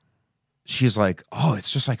she's like, oh,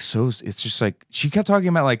 it's just like she kept talking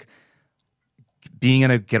about like being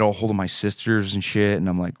able to get a hold of my sisters and shit. And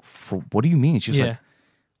I'm like, what do you mean? She's like,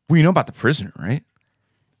 well, you know about the prisoner, right?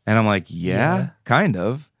 And I'm like, yeah, kind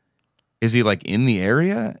of. Is he like in the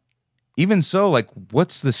area? Even so, like,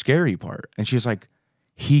 what's the scary part? And she's like,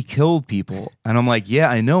 he killed people. And I'm like, yeah,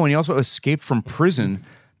 I know. And he also escaped from prison.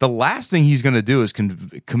 The last thing he's going to do is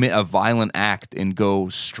commit a violent act and go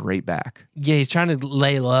straight back. Yeah, he's trying to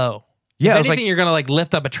lay low. Yeah, if anything, you're going to like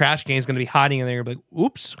lift up a trash can. He's going to be hiding in there. You're going to be like,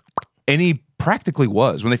 oops. And he practically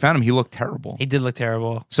was. When they found him, he looked terrible. He did look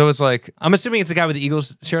terrible. So it's like... I'm assuming it's the guy with the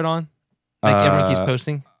Eagles shirt on? Like everyone keeps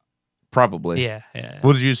posting? Probably. Yeah.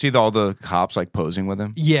 Well, did you see all the cops like posing with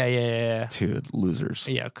him? Yeah. Dude, losers.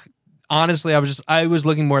 Yeah. Honestly, I was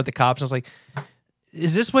looking more at the cops. I was like,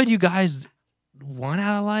 is this what you guys want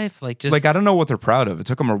out of life? Like, just... Like, I don't know what they're proud of. It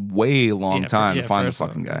took them a way long time to find the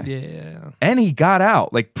fucking guy. Yeah. And he got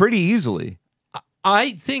out, like, pretty easily.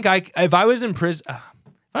 I think if I was in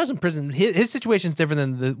prison, his situation's different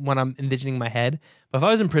than the one I'm envisioning in my head. But if I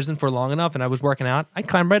was in prison for long enough and I was working out, I'd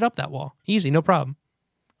climb right up that wall. Easy, no problem.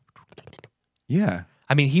 Yeah.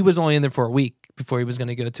 I mean, he was only in there for a week before he was going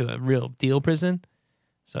to go to a real deal prison.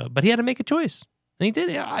 So, but he had to make a choice. And he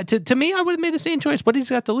did. To me, I would have made the same choice. What does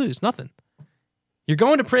he got to lose? Nothing. You're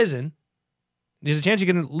going to prison. There's a chance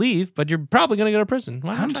you're going to leave, but you're probably going to go to prison.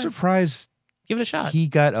 I'm surprised. Give it a shot. He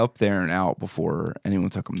got up there and out before anyone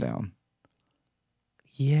took him down.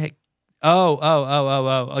 Yeah.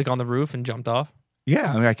 Oh. Like on the roof and jumped off?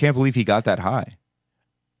 Yeah. I mean, I can't believe he got that high.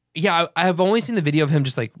 Yeah. I have only seen the video of him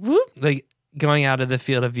just like, whoop, like going out of the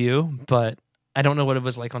field of view, but I don't know what it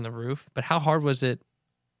was like on the roof. But how hard was it?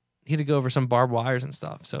 He had to go over some barbed wires and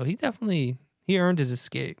stuff. So he earned his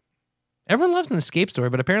escape. Everyone loves an escape story,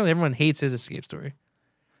 but apparently everyone hates his escape story.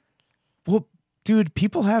 Well, dude,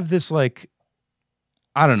 people have this like,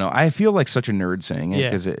 I don't know. I feel like such a nerd saying it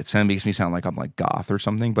because it makes me sound like I'm like goth or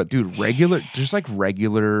something. But dude, just like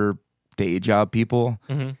regular day job people,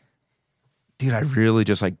 dude, I really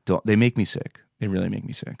just like they make me sick. They really make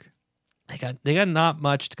me sick. They got not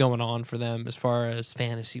much going on for them as far as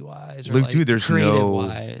fantasy wise or Look, like dude, there's creative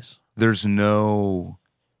wise. There's no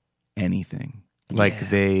anything like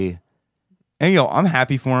they. And I'm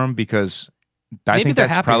happy for them because I think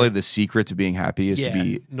that's probably the secret to being happy is to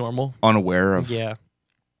be normal, unaware of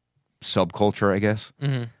subculture, I guess.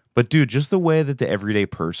 But dude, just the way that the everyday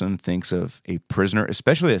person thinks of a prisoner,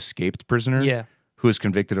 especially an escaped prisoner who is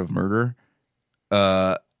convicted of murder,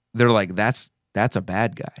 they're like, that's a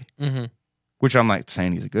bad guy. Which I'm not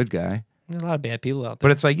saying he's a good guy. There's a lot of bad people out there.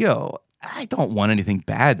 But it's like, I don't want anything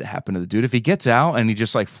bad to happen to the dude. If he gets out and he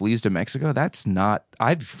just like flees to Mexico,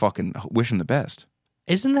 I'd fucking wish him the best.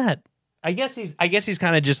 Isn't that? I guess he's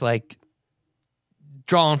kind of just like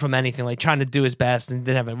drawing from anything, like trying to do his best and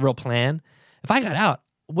didn't have a real plan. If I got out,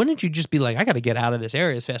 wouldn't you just be like, I got to get out of this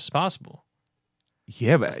area as fast as possible?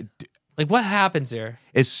 Yeah, but like what happens there?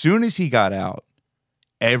 As soon as he got out,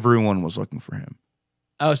 everyone was looking for him.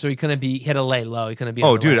 Oh, so he had to lay low. He couldn't be.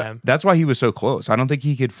 Oh, dude, that's why he was so close. I don't think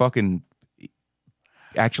he could fucking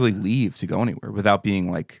actually leave to go anywhere without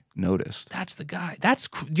being like noticed. That's the guy.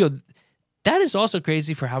 That is also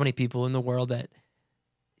crazy for how many people in the world that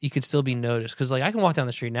you could still be noticed. Because like I can walk down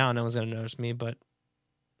the street now and no one's gonna notice me, but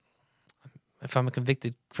if I'm a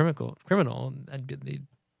convicted criminal, they'd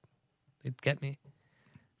get me.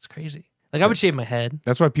 It's crazy. Like I would shave my head.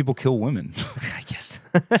 That's why people kill women. I guess.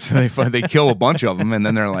 So they kill a bunch of them, and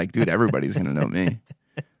then they're like, "Dude, everybody's gonna know me."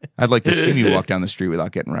 I'd like to see me walk down the street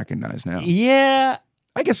without getting recognized now. Yeah.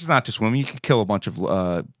 I guess it's not just women. You could kill a bunch of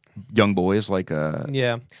young boys like but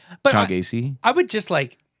John Gacy. I would just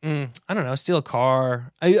like I don't know. Steal a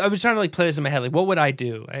car. I was trying to like play this in my head. Like, what would I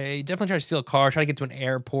do? I definitely try to steal a car. Try to get to an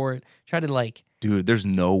airport. Try to like. Dude, there's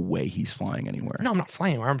no way he's flying anywhere. No, I'm not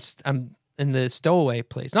flying anywhere. I'm in the stowaway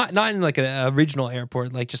place. Not in like a regional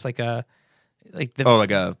airport. Like just like a like the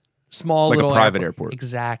like a small like little a private airport.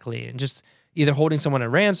 Exactly, and just either holding someone at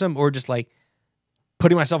ransom or just like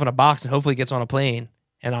putting myself in a box and hopefully gets on a plane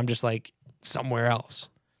and I'm just like somewhere else.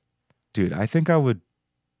 Dude, I think I would.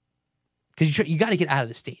 Because you got to get out of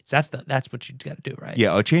the States. That's what you got to do, right?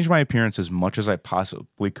 Yeah, I'll change my appearance as much as I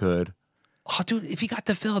possibly could. Oh, dude, if you got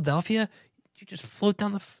to Philadelphia, you just float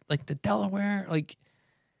down the Delaware, like.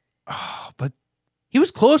 Oh, but he was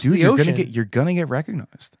close to the ocean. You're gonna get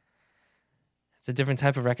recognized. It's a different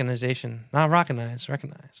type of recognition, not recognized.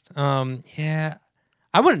 Yeah,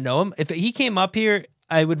 I wouldn't know him if he came up here.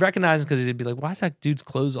 I would recognize him because he'd be like, "Why is that dude's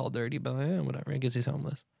clothes all dirty?" But whatever, I guess he's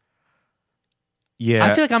homeless. Yeah,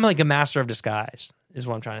 I feel like I'm like a master of disguise, is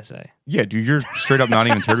what I'm trying to say. Yeah, dude, you're straight up not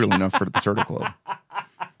even turtle enough for the Turtle Club.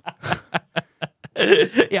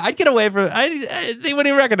 Yeah, I'd get away from. They wouldn't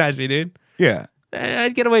even recognize me, dude. Yeah,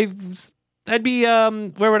 I'd get away. I'd be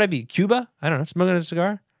where would I be? Cuba? I don't know. Smoking a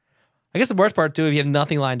cigar. I guess the worst part too, if you have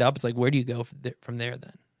nothing lined up, it's like where do you go from there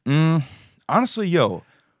then? Honestly,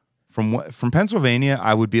 from Pennsylvania,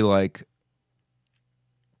 I would be like,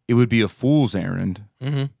 it would be a fool's errand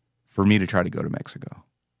for me to try to go to Mexico.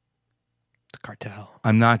 The cartel.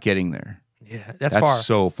 I'm not getting there. Yeah, that's far.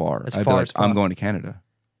 So far. That's I'd far. be like, I'm going to Canada.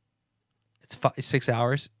 It's 6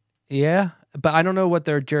 hours. Yeah, but I don't know what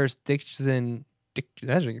their jurisdiction.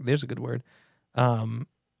 There's a good word.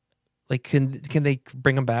 Like, can they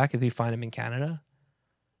bring them back if you find them in Canada?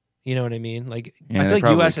 You know what I mean? Like, yeah, I feel like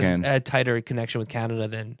U.S. has a tighter connection with Canada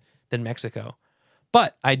than Mexico.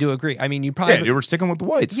 But I do agree. I mean, you probably you were sticking with the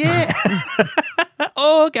whites. Yeah.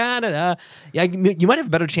 Oh, Canada. Yeah, you might have a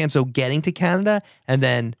better chance of getting to Canada and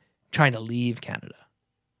then trying to leave Canada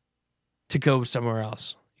to go somewhere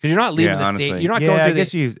else. Because you're not leaving the honestly. state. You're not going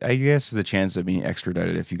through I guess the chance of being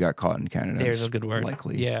extradited if you got caught in Canada. There's a good word.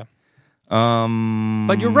 Likely. Yeah.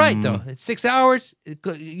 But you're right though. It's 6 hours.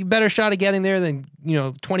 You better shot at getting there than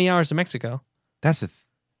 20 hours to Mexico. That's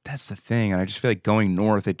the thing, and I just feel like going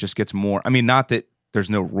north, it just gets more. I mean, not that there's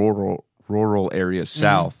no rural areas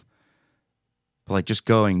south, but like just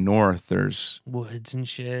going north, there's woods and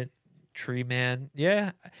shit, tree man.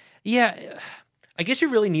 Yeah. I guess you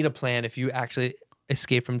really need a plan if you actually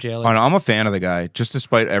escape from jail. I'm a fan of the guy, just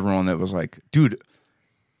despite everyone that was like, dude.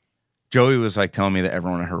 Joey was like telling me that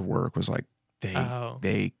everyone at her work was like,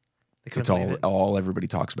 it's all everybody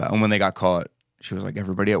talks about. And when they got caught, she was like,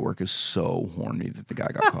 everybody at work is so horny that the guy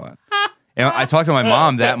got caught. And I talked to my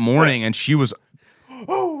mom that morning, and she was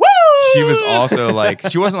also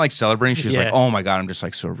like, she wasn't like celebrating. She was like, oh my God, I'm just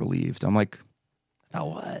like so relieved. I'm like, about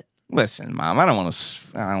what? Listen, Mom, I don't want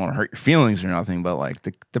to hurt your feelings or nothing, but like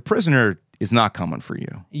the prisoner is not coming for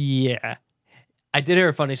you. Yeah. I did hear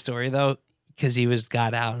a funny story though. Because he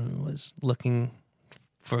got out and was looking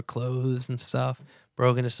for clothes and stuff,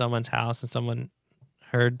 broke into someone's house and someone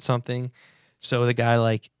heard something. So the guy,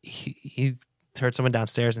 like, he heard someone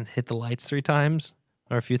downstairs and hit the lights 3 times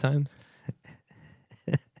or a few times.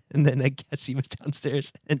 And then I guess he was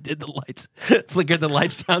downstairs and did the lights, flickered the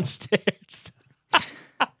lights downstairs.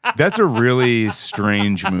 That's a really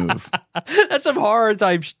strange move. That's some horror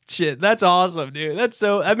type shit. That's awesome, dude.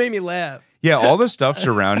 That made me laugh. Yeah, all the stuff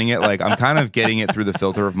surrounding it, like I'm kind of getting it through the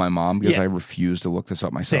filter of my mom because I refuse to look this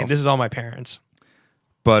up myself. Same. This is all my parents.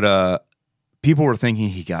 But people were thinking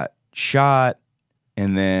he got shot,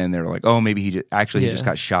 and then they were like, "Oh, maybe he just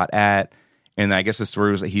got shot at." And I guess the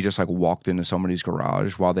story was that he just like walked into somebody's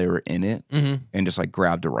garage while they were in it and just like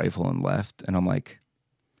grabbed a rifle and left. And I'm like,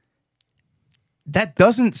 that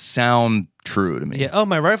doesn't sound true to me. Yeah. Oh,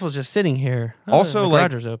 my rifle's just sitting here. Oh, also, the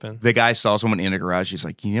garage is like open. The guy saw someone in a garage. He's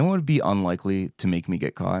like, you know what would be unlikely to make me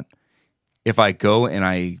get caught? If I go and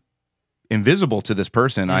I invisible to this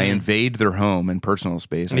person, I invade their home and personal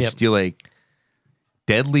space. I steal a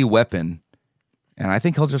deadly weapon, and I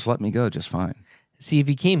think he'll just let me go just fine. See, if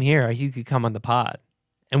he came here, he could come on the pod.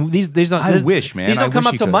 And these wish, man. These don't come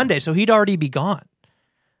up till could. Monday, so he'd already be gone.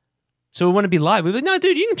 So it wouldn't be live. We'd be like, no,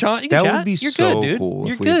 dude, you can chat. That chat. would be You're so good, dude. cool.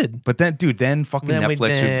 You're good. But then, dude, fucking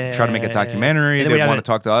Netflix would try to make a documentary. They'd want to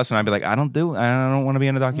talk to us, and I'd be like, I don't want to be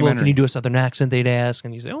in a documentary. Well, can you do a Southern accent? They'd ask,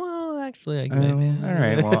 and you say, well, actually, I can. All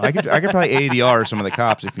right, well, I could probably ADR some of the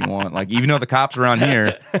cops if you want. Like, even though the cops around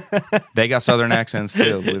here, they got Southern accents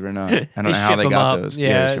too. Believe it or not, I don't know how they got those.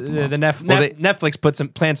 Yeah, Netflix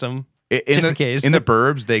plants them just in case. In the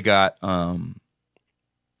burbs, they got.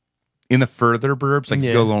 In the further burbs, like if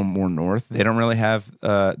you go a little more north, they don't really have.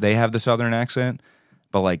 They have the Southern accent,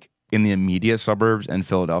 but like in the immediate suburbs and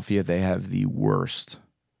Philadelphia, they have the worst,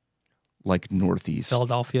 like Northeast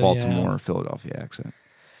Philadelphia, Baltimore, Philadelphia accent.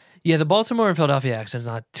 Yeah, the Baltimore and Philadelphia accent's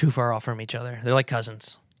not too far off from each other. They're like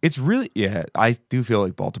cousins. It's really, I do feel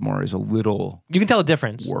like Baltimore is a little You can tell a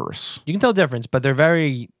difference. worse. You can tell a difference, but they're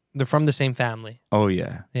from the same family. Oh,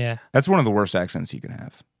 yeah. Yeah. That's one of the worst accents you can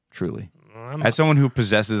have, truly. I'm- As someone who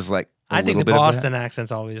possesses like a I think little the bit of Boston that,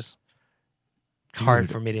 accent's always hard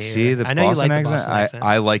for me to hear. see the I know Boston you like accent, the Boston accent.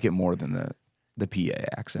 I like it more than the PA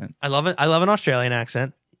accent. I love it. I love an Australian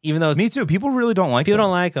accent, even though Me too. People really don't like people them.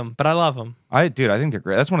 don't like them, but I love them. I think they're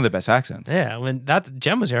great. That's one of the best accents. Yeah, when that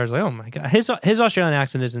Jem was here, I was like, oh my god, his Australian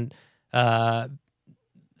accent isn't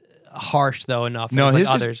harsh though enough. No, as like his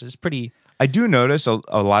is- others. It's pretty. I do notice a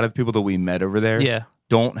lot of people that we met over there Yeah,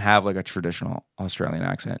 don't have like a traditional Australian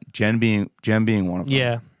accent. Jen being one of them.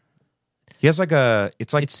 yeah. He has like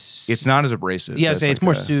it's not as abrasive. Yeah, as it's like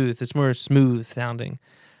more soothed. It's more smooth sounding.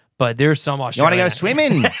 But there's some You want Australian. to go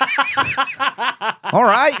swimming? All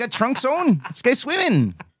right, you got trunks on. Let's go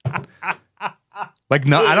swimming. Like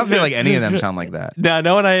no, I don't feel like any of them sound like that.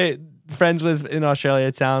 No one I friends with in Australia,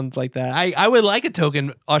 it sounds like that. I would like a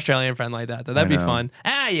token Australian friend like that. Though. That'd I be know. fun.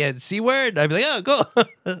 Yeah, C word. I'd be like, oh,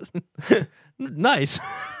 cool, nice.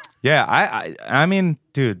 Yeah, I mean,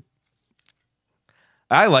 dude,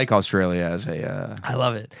 I like Australia as a I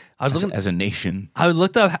love it. I was looking. as a nation. I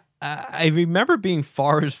looked up. I remember being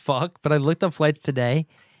far as fuck, but I looked up flights today.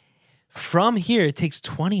 From here, it takes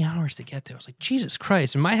 20 hours to get there. I was like, Jesus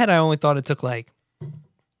Christ! In my head, I only thought it took like,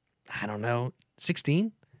 I don't know,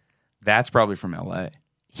 16. That's probably from LA.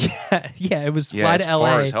 Yeah. It was Yeah, fly it's to LA.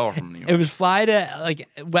 far as hell from New York. It was fly to like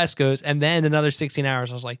West Coast, and then another 16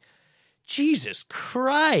 hours. I was like, Jesus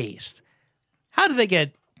Christ! How do they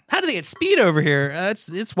get speed over here?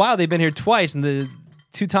 It's wild. They've been here twice, and the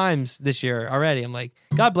 2 times this year already. I'm like,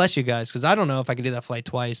 God bless you guys, because I don't know if I could do that flight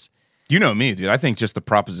twice. You know me, dude. I think just the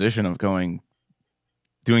proposition of doing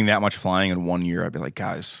that much flying in 1 year, I'd be like,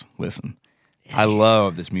 guys, listen, I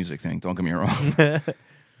love this music thing. Don't get me wrong.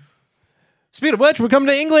 Speaking of which, we're coming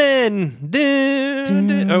to England.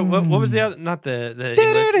 Oh, what was the other? Not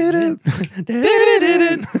the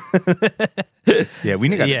Yeah, we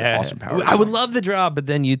need to get the Austin Powers. I would love the drop, but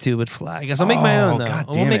then YouTube would flag. I guess I'll make my own though. God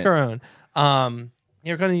We'll damn make it. our own.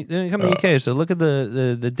 You're coming to the UK, so look at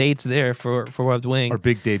the dates there for Webbed Wing. Our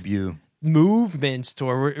big debut. Movements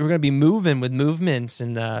tour. We're going to be moving with Movements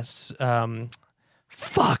and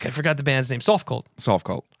fuck, I forgot the band's name. Soft Cult. Soft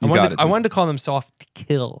Cult. I You got it. I dude. wanted to call them Soft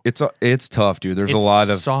Kill. It's tough, dude. There's It's a lot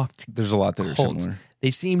Soft that are Cult. similar.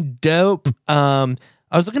 They seem dope. I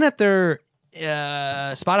was looking at their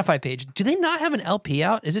Spotify page. Do they not have an LP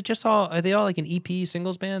out? Is it just are they all like an EP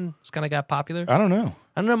singles band? It's kind of got popular. I don't know.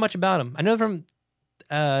 I don't know much about them. I know from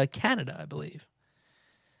Canada, I believe.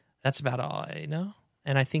 That's about all I know.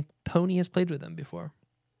 And I think Pony has played with them before.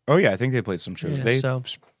 Oh yeah, I think they played some shows. Yeah, They, so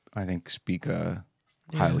I think, speak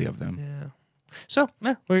highly of them. yeah. So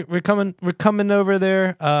yeah, we're coming over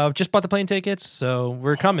there. Just bought the plane tickets, so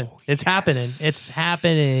we're coming. It's happening. It's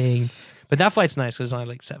happening. But that flight's nice because it's only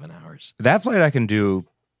like 7 hours. That flight I can do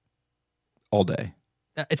all day.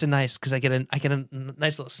 It's a nice because I get a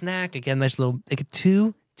nice little snack. I get a nice little. I get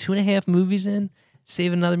 2.5 movies in.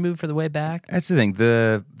 Save another movie for the way back. That's the thing.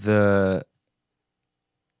 The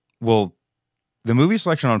movie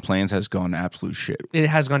selection on planes has gone absolute shit. It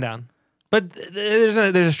has gone down, but there's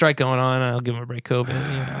a strike going on. I'll give them a break. COVID,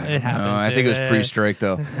 it happens. No, I think it was pre-strike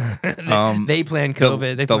though. They planned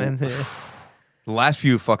COVID. They planned. The last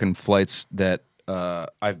few fucking flights that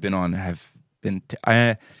I've been on have been.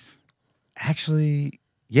 Even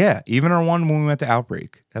our one when we went to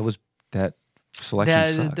Outbreak, that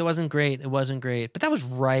selection sucked. That wasn't great. It wasn't great, but that was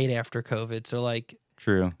right after COVID. So like,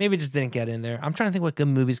 True. maybe it just didn't get in there. I'm trying to think what good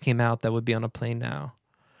movies came out that would be on a plane now.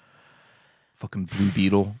 Fucking Blue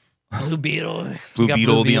Beetle. Blue Beetle. Blue You got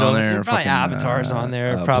Beetle will be on there. Probably Fucking, Avatar's on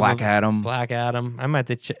there. Probably Black Adam. Black Adam. I might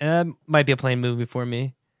have to might be a plane movie for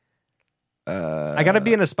me. I got to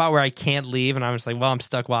be in a spot where I can't leave, and I was like, well, I'm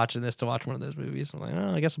stuck watching this to watch one of those movies. I'm like,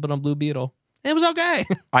 oh, I guess I'll put on Blue Beetle. It was okay.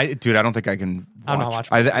 I don't think I can. I'm not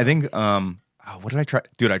watching I think. What did I try?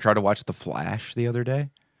 Dude, I tried to watch The Flash the other day.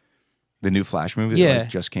 The new Flash movie that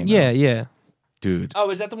just came out. Yeah. Dude. Oh,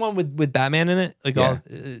 is that the one with Batman in it? Like, Yeah.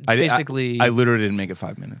 basically. I literally didn't make it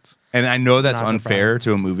 5 minutes. And I know that's Not unfair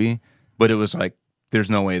to a movie, but it was like, there's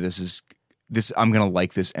no way this I'm going to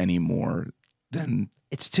like this any more than.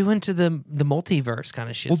 It's too into the multiverse kind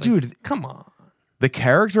of shit. Well, It's like, dude. come on. The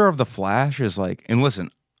character of the Flash is like, and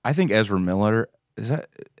listen, I think Ezra Miller, is that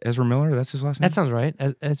Ezra Miller? That's his last name? That sounds right.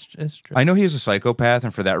 It's true. I know he's a psychopath,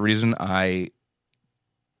 and for that reason, I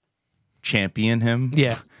champion him.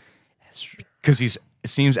 Yeah. Because he's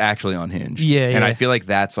seems actually unhinged. Yeah, and yeah. I feel like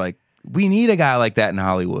that's like we need a guy like that in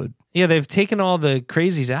Hollywood. Yeah, they've taken all the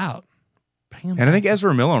crazies out. And I think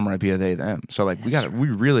Ezra Miller might be a they them. So like we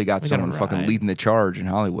really got someone fucking leading the charge in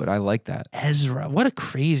Hollywood. I like that. Ezra, what a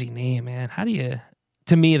crazy name, man. How do you?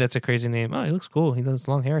 To me, that's a crazy name. Oh, he looks cool. He does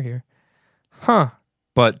long hair here, huh?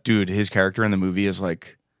 But dude, his character in the movie is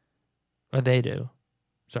like, Or they do.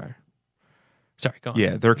 Sorry, go on.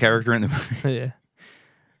 yeah, their character in the movie.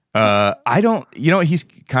 Yeah. I don't. You know, he's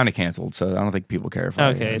kind of canceled, so I don't think people care if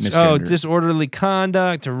I misgender. Disorderly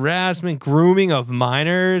conduct, harassment, grooming of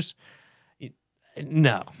minors.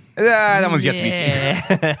 No. That one's yet to be seen.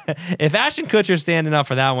 If Ashton Kutcher's standing up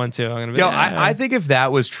for that one too, I'm gonna be. Yo, I think if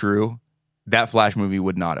that was true, that Flash movie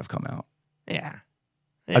would not have come out. Yeah.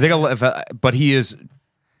 I think, but he's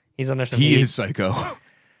under some. He is psycho.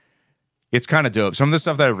 It's kind of dope. Some of the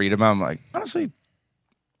stuff that I read about, I'm like, honestly,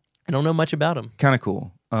 I don't know much about him. Kind of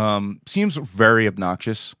cool. Seems very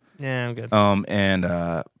obnoxious. Yeah, I'm good.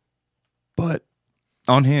 But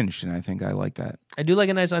unhinged, and I think I like that. I do like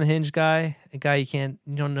a nice unhinged guy. A guy you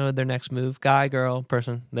don't know their next move. Guy, girl,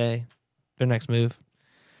 person, their next move.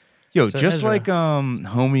 Yo, so just Ezra. Like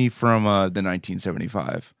homie from the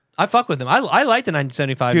 1975. I fuck with him. I like the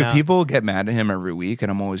 1975. Dude, now. People get mad at him every week, and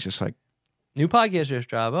I'm always just like, new podcast just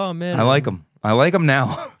dropped. Oh man, I like him. I like him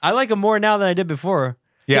now. I like him more now than I did before.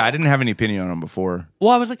 Yeah, I didn't have any opinion on him before.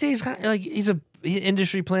 Well, I was like, he's kind of like he's a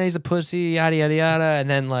industry player. He's a pussy. Yada yada yada. And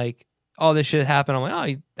then like all this shit happened. I'm like, oh,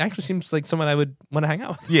 he actually seems like someone I would want to hang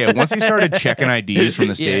out with. Yeah, once he started checking IDs from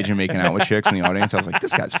the stage and making out with chicks in the audience, I was like,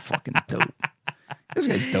 this guy's fucking dope. This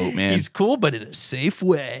guy's dope, man. He's cool, but in a safe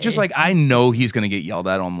way. Just like I know he's going to get yelled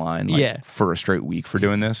at online for a straight week for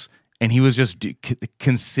doing this. And he was just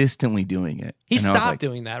consistently doing it. He stopped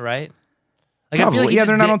doing that, right? Like, I feel like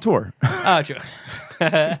they're not on tour. Oh, true.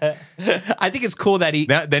 I think it's cool that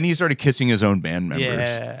then he started kissing his own band members.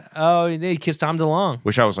 Yeah. Oh, they kissed Tom DeLonge.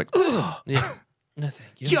 Which I was like, ugh. Yeah. No,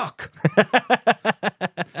 thank you. Yuck.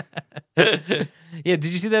 Yeah, did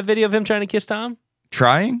you see that video of him trying to kiss Tom?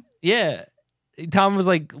 Trying? Yeah. Tom was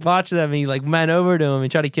like watching that and he like went over to him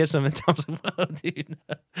and tried to kiss him and Tom's like, whoa, dude.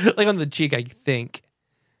 Like on the cheek, I think.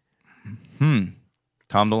 Tom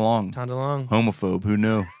DeLonge. Homophobe. Who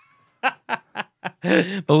knew?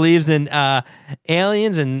 Believes in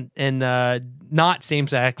aliens and not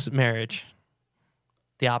same-sex marriage.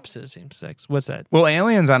 The opposite of same-sex. What's that? Well,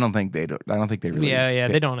 aliens, I don't think they really. Yeah,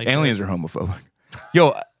 they don't exist. Aliens are homophobic.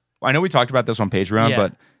 Yo, I know we talked about this on Patreon,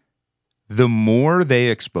 but the more they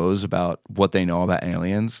expose about what they know about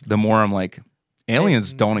aliens, the more I'm like,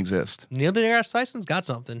 aliens don't exist. Neil deGrasse Tyson's got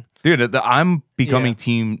something. Dude, I'm becoming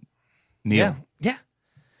team Neil. Yeah.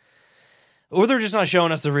 Or they're just not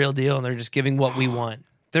showing us the real deal and they're just giving what we want.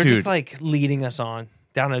 They're just like leading us on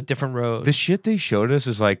down a different road. The shit they showed us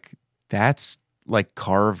is like, that's like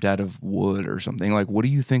carved out of wood or something. Like, what do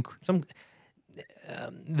you think?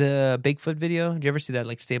 The Bigfoot video, did you ever see that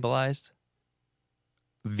like stabilized?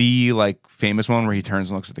 The like famous one where he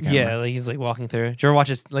turns and looks at the camera? Yeah, like he's like walking through it. Did you ever watch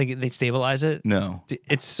it? Like they stabilize it? No.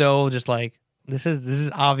 It's so just like, this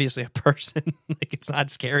is obviously a person. Like it's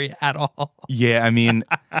not scary at all. Yeah, I mean,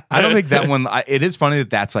 I don't think that one. It is funny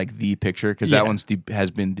that that's like the picture because that one's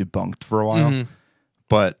has been debunked for a while. Mm-hmm.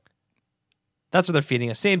 But that's what they're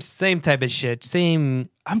feeding us. Same type of shit. Same.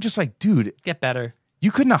 I'm just like, dude, get better.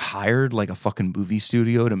 You couldn't have hired like a fucking movie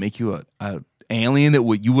studio to make you a alien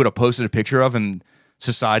that you would have posted a picture of, and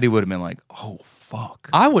society would have been like, oh fuck.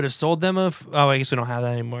 I would have sold them I guess we don't have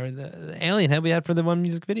that anymore. The alien head we had for the one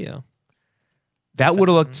music video. That would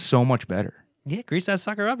have looked so much better. Yeah, grease that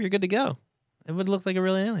sucker up. You're good to go. It would look like a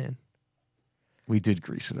real alien. We did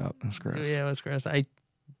grease it up. It was gross. Yeah, it was gross. I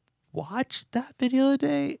watched that video the other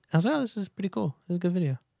day. I was like, oh, this is pretty cool. It was a good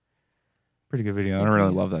video. Pretty good video. I don't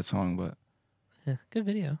really love that song, but yeah, good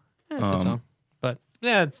video. Yeah, it's a good song. But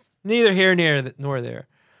yeah, it's neither here nor there.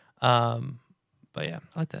 But yeah,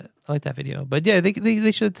 I like that video. But yeah,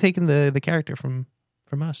 they should have taken the character from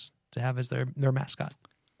us to have as their mascot.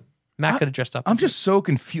 Matt could have dressed up. I'm just so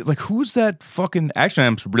confused. Like, who's that fucking... Actually,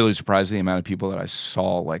 I'm really surprised at the amount of people that I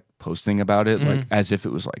saw, like, posting about it, like, as if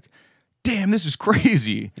it was like, damn, this is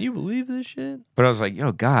crazy. Can you believe this shit? But I was like,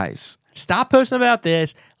 yo, guys. Stop posting about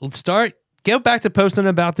this. Get back to posting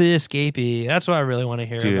about the escapee. That's what I really want to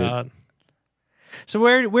hear about. So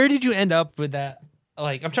where did you end up with that?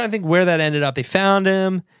 Like, I'm trying to think where that ended up. They found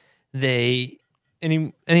him.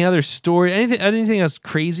 Any other story? Anything else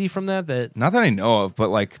crazy from that? Not that I know of, but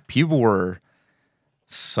like people were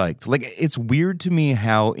psyched. Like it's weird to me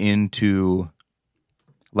how into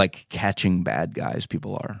like catching bad guys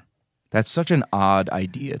people are. That's such an odd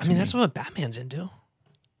idea to me. That's what Batman's into.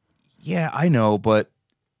 Yeah, I know, but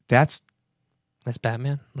that's That's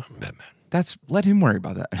Batman. Batman. Let him worry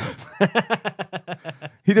about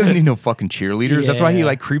that. He doesn't need no fucking cheerleaders. That's why he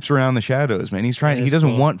like creeps around the shadows, man. He's trying. He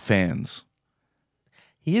doesn't want fans.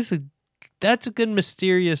 That's a good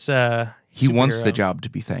mysterious. He wants superhero. the job to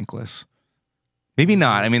be thankless. Maybe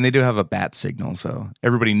not. I mean, they do have a bat signal, so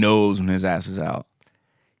everybody knows when his ass is out.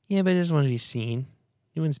 Yeah, but he doesn't want to be seen.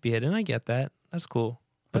 He wants to be hidden. I get that. That's cool.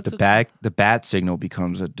 But the bat signal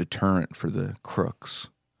becomes a deterrent for the crooks.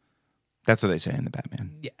 That's what they say in the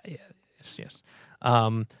Batman. Yes.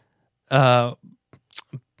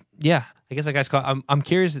 Yeah. I guess that guy's caught. I'm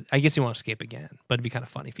curious. I guess he won't escape again, but it'd be kind of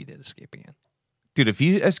funny if he did escape again. Dude, if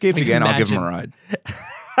he escapes again, I'll give him a ride.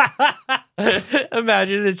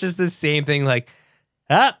 Imagine it's just the same thing. Like,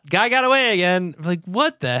 guy got away again. Like,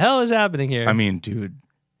 what the hell is happening here? I mean, dude,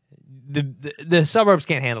 the suburbs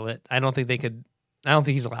can't handle it. I don't think they could. I don't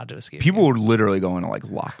think he's allowed to escape. People would literally go into like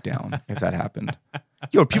lockdown if that happened.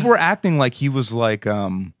 Yo, people were acting like he was like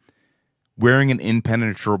wearing an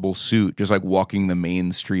impenetrable suit, just like walking the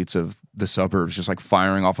main streets of the suburbs, just like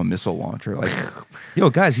firing off a missile launcher. Like, yo,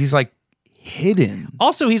 guys, he's like hidden.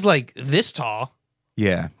 Also, he's like this tall.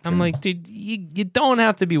 Yeah. I'm like, dude, you don't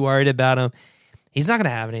have to be worried about him. He's not going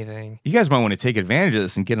to have anything. You guys might want to take advantage of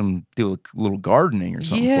this and get him do a little gardening or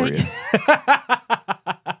something for you.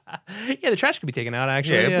 Yeah, the trash could be taken out,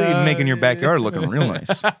 actually. Yeah, it'll be making your backyard looking real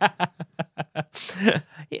nice.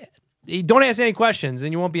 Yeah. You don't ask any questions,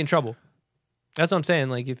 and you won't be in trouble. That's what I'm saying.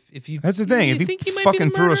 Like, if you... That's the thing. You if think he might fucking be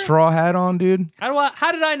the threw a murderer? straw hat on, dude.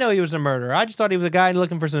 How did I know he was a murderer? I just thought he was a guy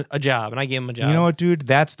looking for a job, and I gave him a job. You know what, dude?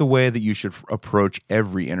 That's the way that you should approach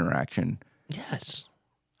every interaction. Yes.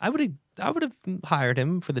 I would have hired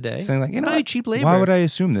him for the day. Saying like, you know, Probably cheap labor. why would I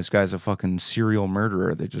assume this guy's a fucking serial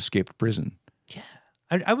murderer that just escaped prison? Yeah.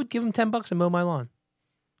 I would give him $10 and mow my lawn.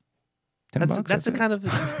 $10. That's the kind of...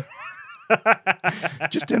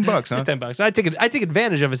 Just $10, huh? Just $10. I take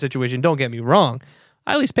advantage of a situation. Don't get me wrong.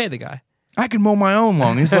 I at least pay the guy. I can mow my own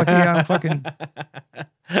lawn. He's lucky I'm fucking...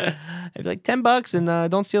 I'd be like $10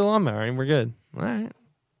 and don't steal a lawnmower, and we're good. All right.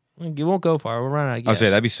 You won't go far. We're running out of gas. I'll say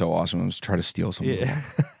that'd be so awesome. I was trying to steal someone's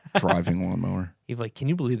driving lawnmower. You'd be like, can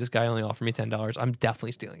you believe this guy only offered me $10? I'm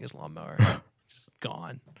definitely stealing his lawnmower. Just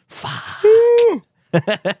gone. Fuck.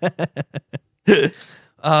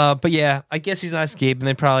 But yeah, I guess he's not escaping.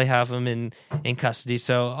 They probably have him in custody.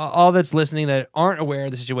 So all that's listening that aren't aware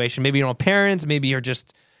of the situation, maybe you don't have parents, maybe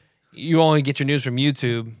you only get your news from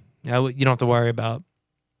YouTube. You don't have to worry about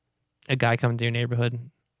a guy coming to your neighborhood,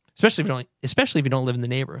 especially if you don't live in the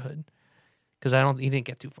neighborhood. Because he didn't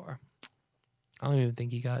get too far. I don't even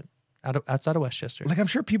think he got outside of Westchester. Like, I'm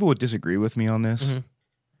sure people would disagree with me on this, Mm-hmm.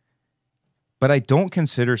 but I don't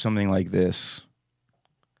consider something like this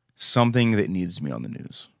something that needs to be on the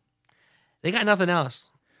news. They got nothing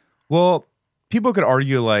else. Well, people could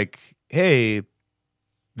argue like, hey,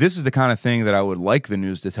 this is the kind of thing that I would like the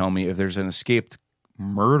news to tell me if there's an escaped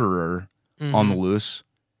murderer on the loose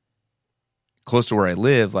close to where I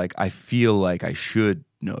live. Like, I feel like I should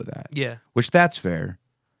know that. Yeah. Which that's fair.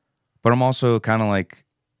 But I'm also kind of like,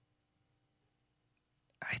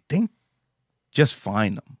 I think just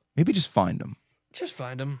find them. Maybe just find them. Just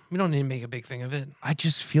find him. We don't need to make a big thing of it. I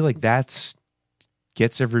just feel like that's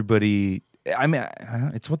gets everybody. I mean,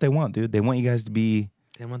 it's what they want, dude. They want you guys to be.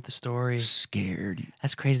 They want the story. Scared.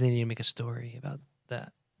 That's crazy. They need to make a story about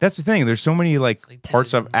that. That's the thing. There's so many like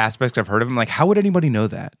parts of aspects I've heard of them. Like, how would anybody know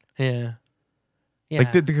that? Yeah. Yeah.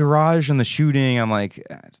 Like the garage and the shooting. I'm like,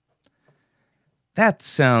 that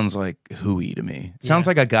sounds like hooey to me. It sounds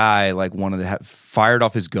like a guy like wanted to have fired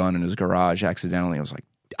off his gun in his garage accidentally. I was like,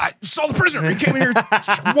 I saw the prisoner. He came in here,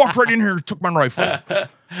 just walked right in here, took my rifle.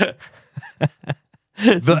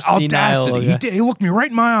 The audacity. He did. He looked me right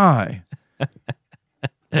in my eye.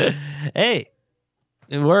 Hey,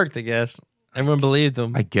 it worked, I guess. Everyone believed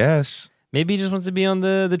him. I guess. Maybe he just wants to be on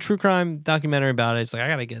the true crime documentary about it. It's like, I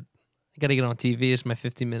gotta get on TV. It's my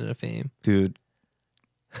 15-minute of fame. Dude.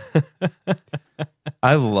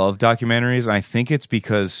 I love documentaries. And I think it's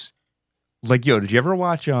because, like, yo, did you ever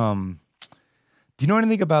watch, do you know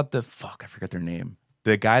anything about I forget their name.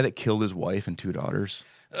 The guy that killed his wife and 2 daughters.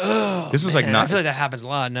 Oh, this was like not. I feel like that happens a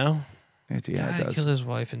lot, no? It does. Killed his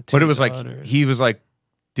wife and 2 But it was daughters. like, he was like,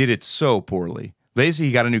 did it so poorly. Basically,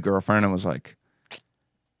 he got a new girlfriend and was like,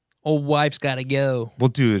 old wife's gotta go. well,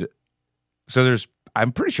 dude, so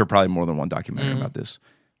I'm pretty sure probably more than one documentary about this.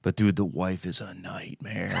 But dude, the wife is a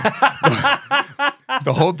nightmare.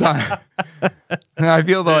 The whole time. I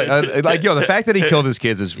feel like, yo, the fact that he killed his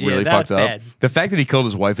kids is really that's fucked up. bad. The fact that he killed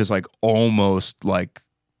his wife is like almost like,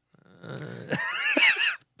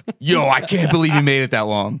 yo, I can't believe he made it that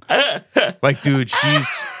long. Like, dude,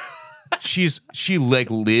 she like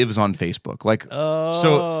lives on Facebook. Like, Oh.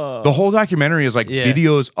 so the whole documentary is like Yeah.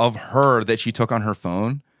 videos of her that she took on her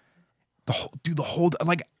phone. The whole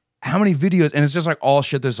like how many videos, and it's just like all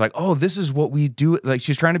shit that's like, oh, this is what we do. Like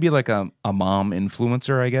she's trying to be like a mom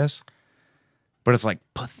influencer, I guess. But it's like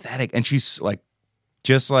pathetic. And she's like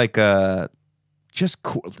just like just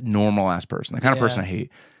cool, normal ass person, the kind of person I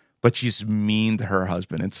hate. But she's mean to her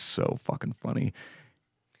husband. It's so fucking funny.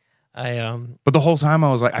 But the whole time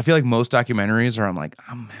I was like, I feel like most documentaries are I'm like,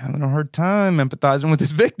 I'm having a hard time empathizing with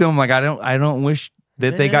this victim. Like I don't wish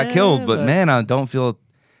that they got killed, but man, I don't feel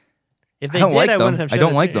if they I don't did, like I them. wouldn't have I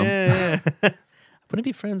don't showed like it. them. Yeah. I wouldn't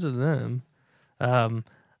be friends with them.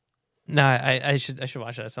 No, I should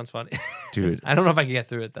watch that. It sounds funny. Dude. I don't know if I can get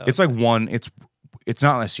through it though. It's like it's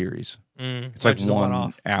not a series. It's like just a one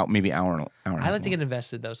one-off. out, maybe hour and a I like half to long. get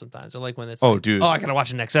invested though sometimes. I like when it's Oh, like, dude. oh, I gotta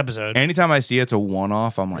watch the next episode. Anytime I see it's a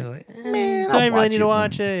one-off, I'm like, man, do I I'll really need to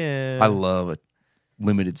watch watch it? Yeah. I love a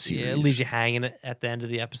limited series. Yeah, it leaves you hanging at the end of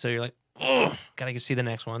the episode. You're like, oh, gotta see the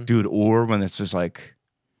next one. Dude, or when it's just like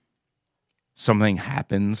something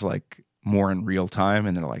happens like more in real time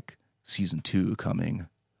and they're like season 2 coming.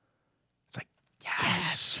 It's like,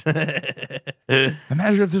 yes.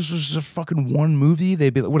 Imagine if this was just a fucking one movie.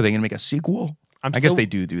 They'd be like, what are they gonna make a sequel? I guess they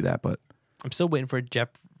do that, but I'm still waiting for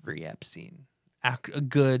Jeffrey Epstein, a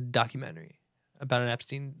good documentary about an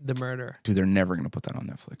Epstein, the murder. dude, they're never gonna put that on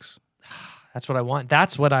Netflix. That's what I want.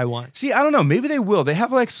 That's what I want. See, I don't know. Maybe they will. They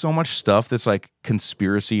have like so much stuff that's like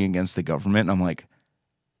conspiracy against the government. And I'm like,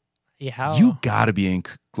 Yeah, how? you gotta be in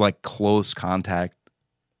like close contact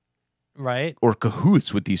Right? or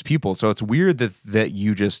cahoots with these people. So it's weird that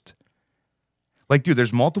you just like, dude,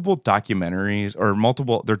 there's multiple documentaries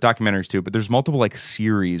they're documentaries too, but there's multiple like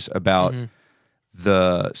series about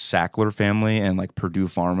the Sackler family and like Purdue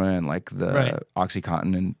Pharma and like the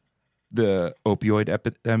OxyContin and the opioid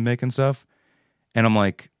epidemic and stuff. And I'm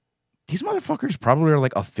like, these motherfuckers probably are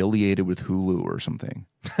like affiliated with Hulu or something.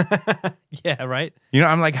 Yeah, right? You know,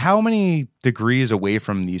 I'm like, how many degrees away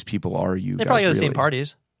from these people are you? They guys probably go to the really? same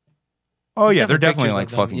parties. Oh yeah, they're definitely pictures like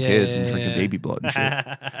of them. fucking kids and Yeah, drinking yeah. baby blood and shit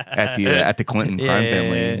at the Clinton crime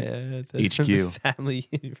family HQ. The family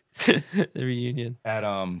the reunion. At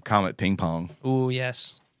Comet Ping Pong. Oh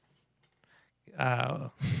yes.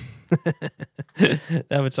 That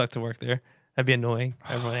would suck to work there. That'd be annoying.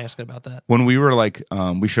 Everyone asking about that. When we were like,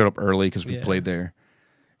 we showed up early because we Yeah. played there,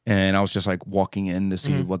 and I was just like walking in to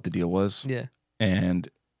see what the deal was, Yeah. and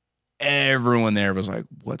everyone there was like,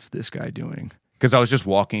 "What's this guy doing?" Because I was just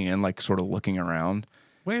walking in, like, sort of looking around.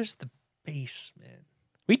 Where's the basement?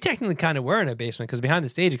 We technically kind of were in a basement because behind the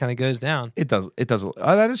stage it kind of goes down. It does. Oh,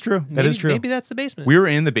 that is true. That is true. Maybe that's the basement. We were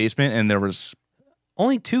in the basement, and there was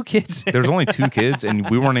only 2 kids. There's only 2 kids, and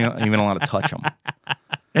we weren't even allowed to touch them.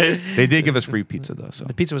 They did give us free pizza though. So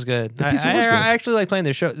The pizza was good. The pizza was good. I actually like playing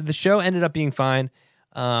their show. The show ended up being fine.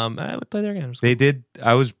 I would play there again. It was cool. they did.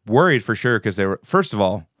 I was worried for sure because they were. First of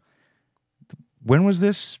all, when was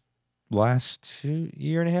this? Last 2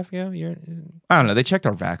 year and a half ago. I don't know. They checked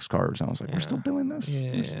our Vax cards, and I was like, "We're still doing this."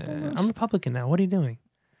 Yeah, We're still doing this? I'm Republican now. What are you doing,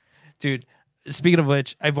 dude? Speaking of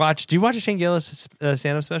which, I watched. Do you watch a Shane Gillis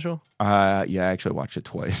stand-up special? Yeah, I actually watched it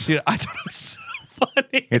twice. Dude, I thought it was so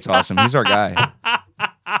funny. It's awesome. He's our guy.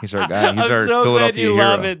 He's our guy. He's I'm our so glad Philadelphia you hero.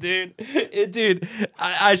 love it, dude. Dude,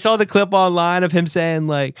 I saw the clip online of him saying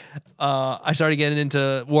like, I started getting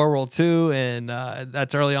into World War II, and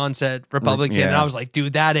that's early onset Republican, Yeah. and I was like,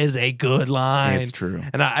 dude, that is a good line. It's true.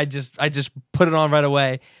 And I just put it on right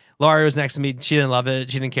away. Laurie was next to me. She didn't love it.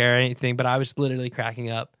 She didn't care or anything, but I was literally cracking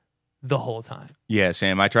up the whole time. Yeah,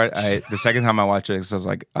 Sam. The second time I watched it, 'cause I was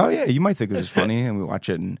like, "Oh yeah, you might think this is funny," and we watch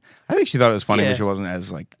it, and I think she thought it was funny, Yeah. but she wasn't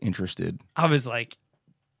as like interested. I was like,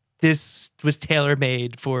 this was tailor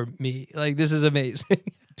made for me. Like, this is amazing.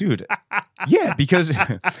 Dude, yeah, because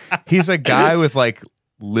he's a guy with like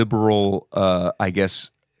liberal, I guess,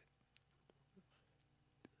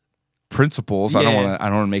 principles. I don't Yeah.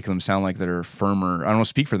 want to make them sound like they're firmer. I don't want to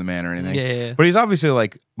speak for the man or anything. Yeah. But he's obviously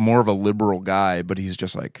like more of a liberal guy. But he's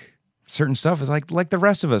just like certain stuff is like the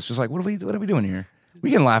rest of us. Just like what are we doing here?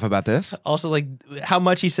 We can laugh about this. Also, like how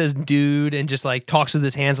much he says "dude" and just like talks with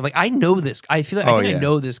his hands. I'm like, I know this. I feel like I think I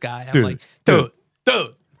know this guy. I'm Dude, like, dude.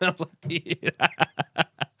 I'm like,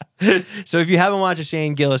 so if you haven't watched a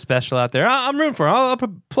Shane Gillis special out there, I'm rooting for him. I'll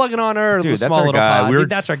plug it on her. Dude, Dude, that's small our little guy. pod. Dude,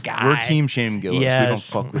 that's our guy. We're Team Shane Gillis.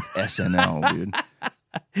 Yes. We don't fuck with SNL,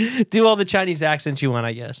 dude. Do all the Chinese accents you want,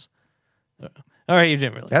 I guess. All right, you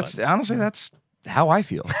didn't really. That's honestly that's how I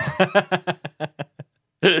feel.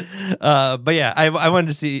 But yeah, I wanted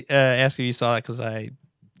to see ask if you saw that because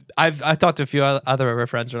I've talked to a few other of our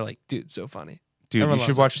friends who are like, dude, so funny. Dude, Everyone you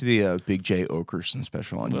should loves watch the Big J Okerson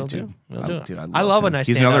special on Will YouTube. do. Will do. Dude, I love a him. nice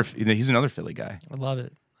He's stand-up. he's another Philly guy. I love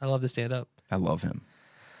it. I love the stand up. I love him.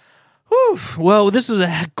 Whew. Well, this was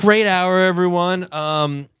a great hour, everyone.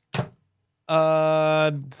 I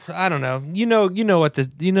don't know. You know what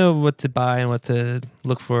to buy and what to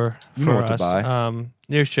look for. You know for what to us. buy.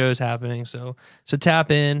 There's shows happening, so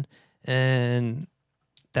tap in and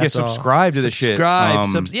that's all. Subscribe to the shit.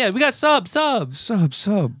 Subscribe. Yeah, we got subs.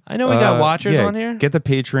 Sub. I know we got watchers on here. Get the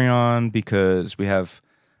Patreon because we have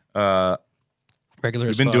Regular.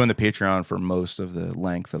 we've been doing the Patreon for most of the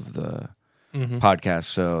length of the podcast,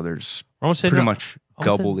 so there's pretty much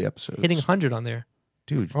double the episodes. Hitting 100 on there.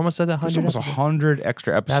 Dude, We're almost at that 100. there's almost 100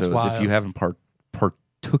 extra episodes wild. if you haven't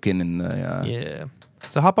partooken in the Yeah.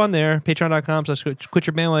 So hop on there, patreon.com/quit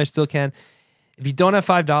your band while I still can. If you don't have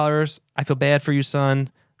 $5, I feel bad for you, son.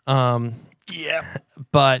 Yeah.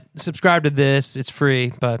 But subscribe to this. It's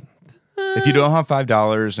free, but if you don't have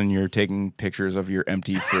 $5 and you're taking pictures of your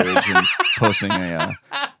empty fridge and posting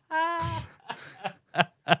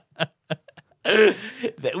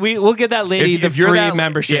we'll get that lady the you're free that,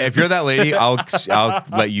 membership. Yeah, if you're that lady, I'll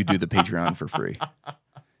let you do the Patreon for free.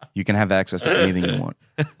 You can have access to anything you want.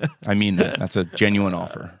 I mean that. That's a genuine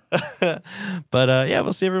offer. But yeah,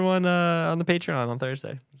 we'll see everyone on the Patreon on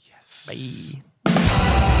Thursday. Yes. Bye.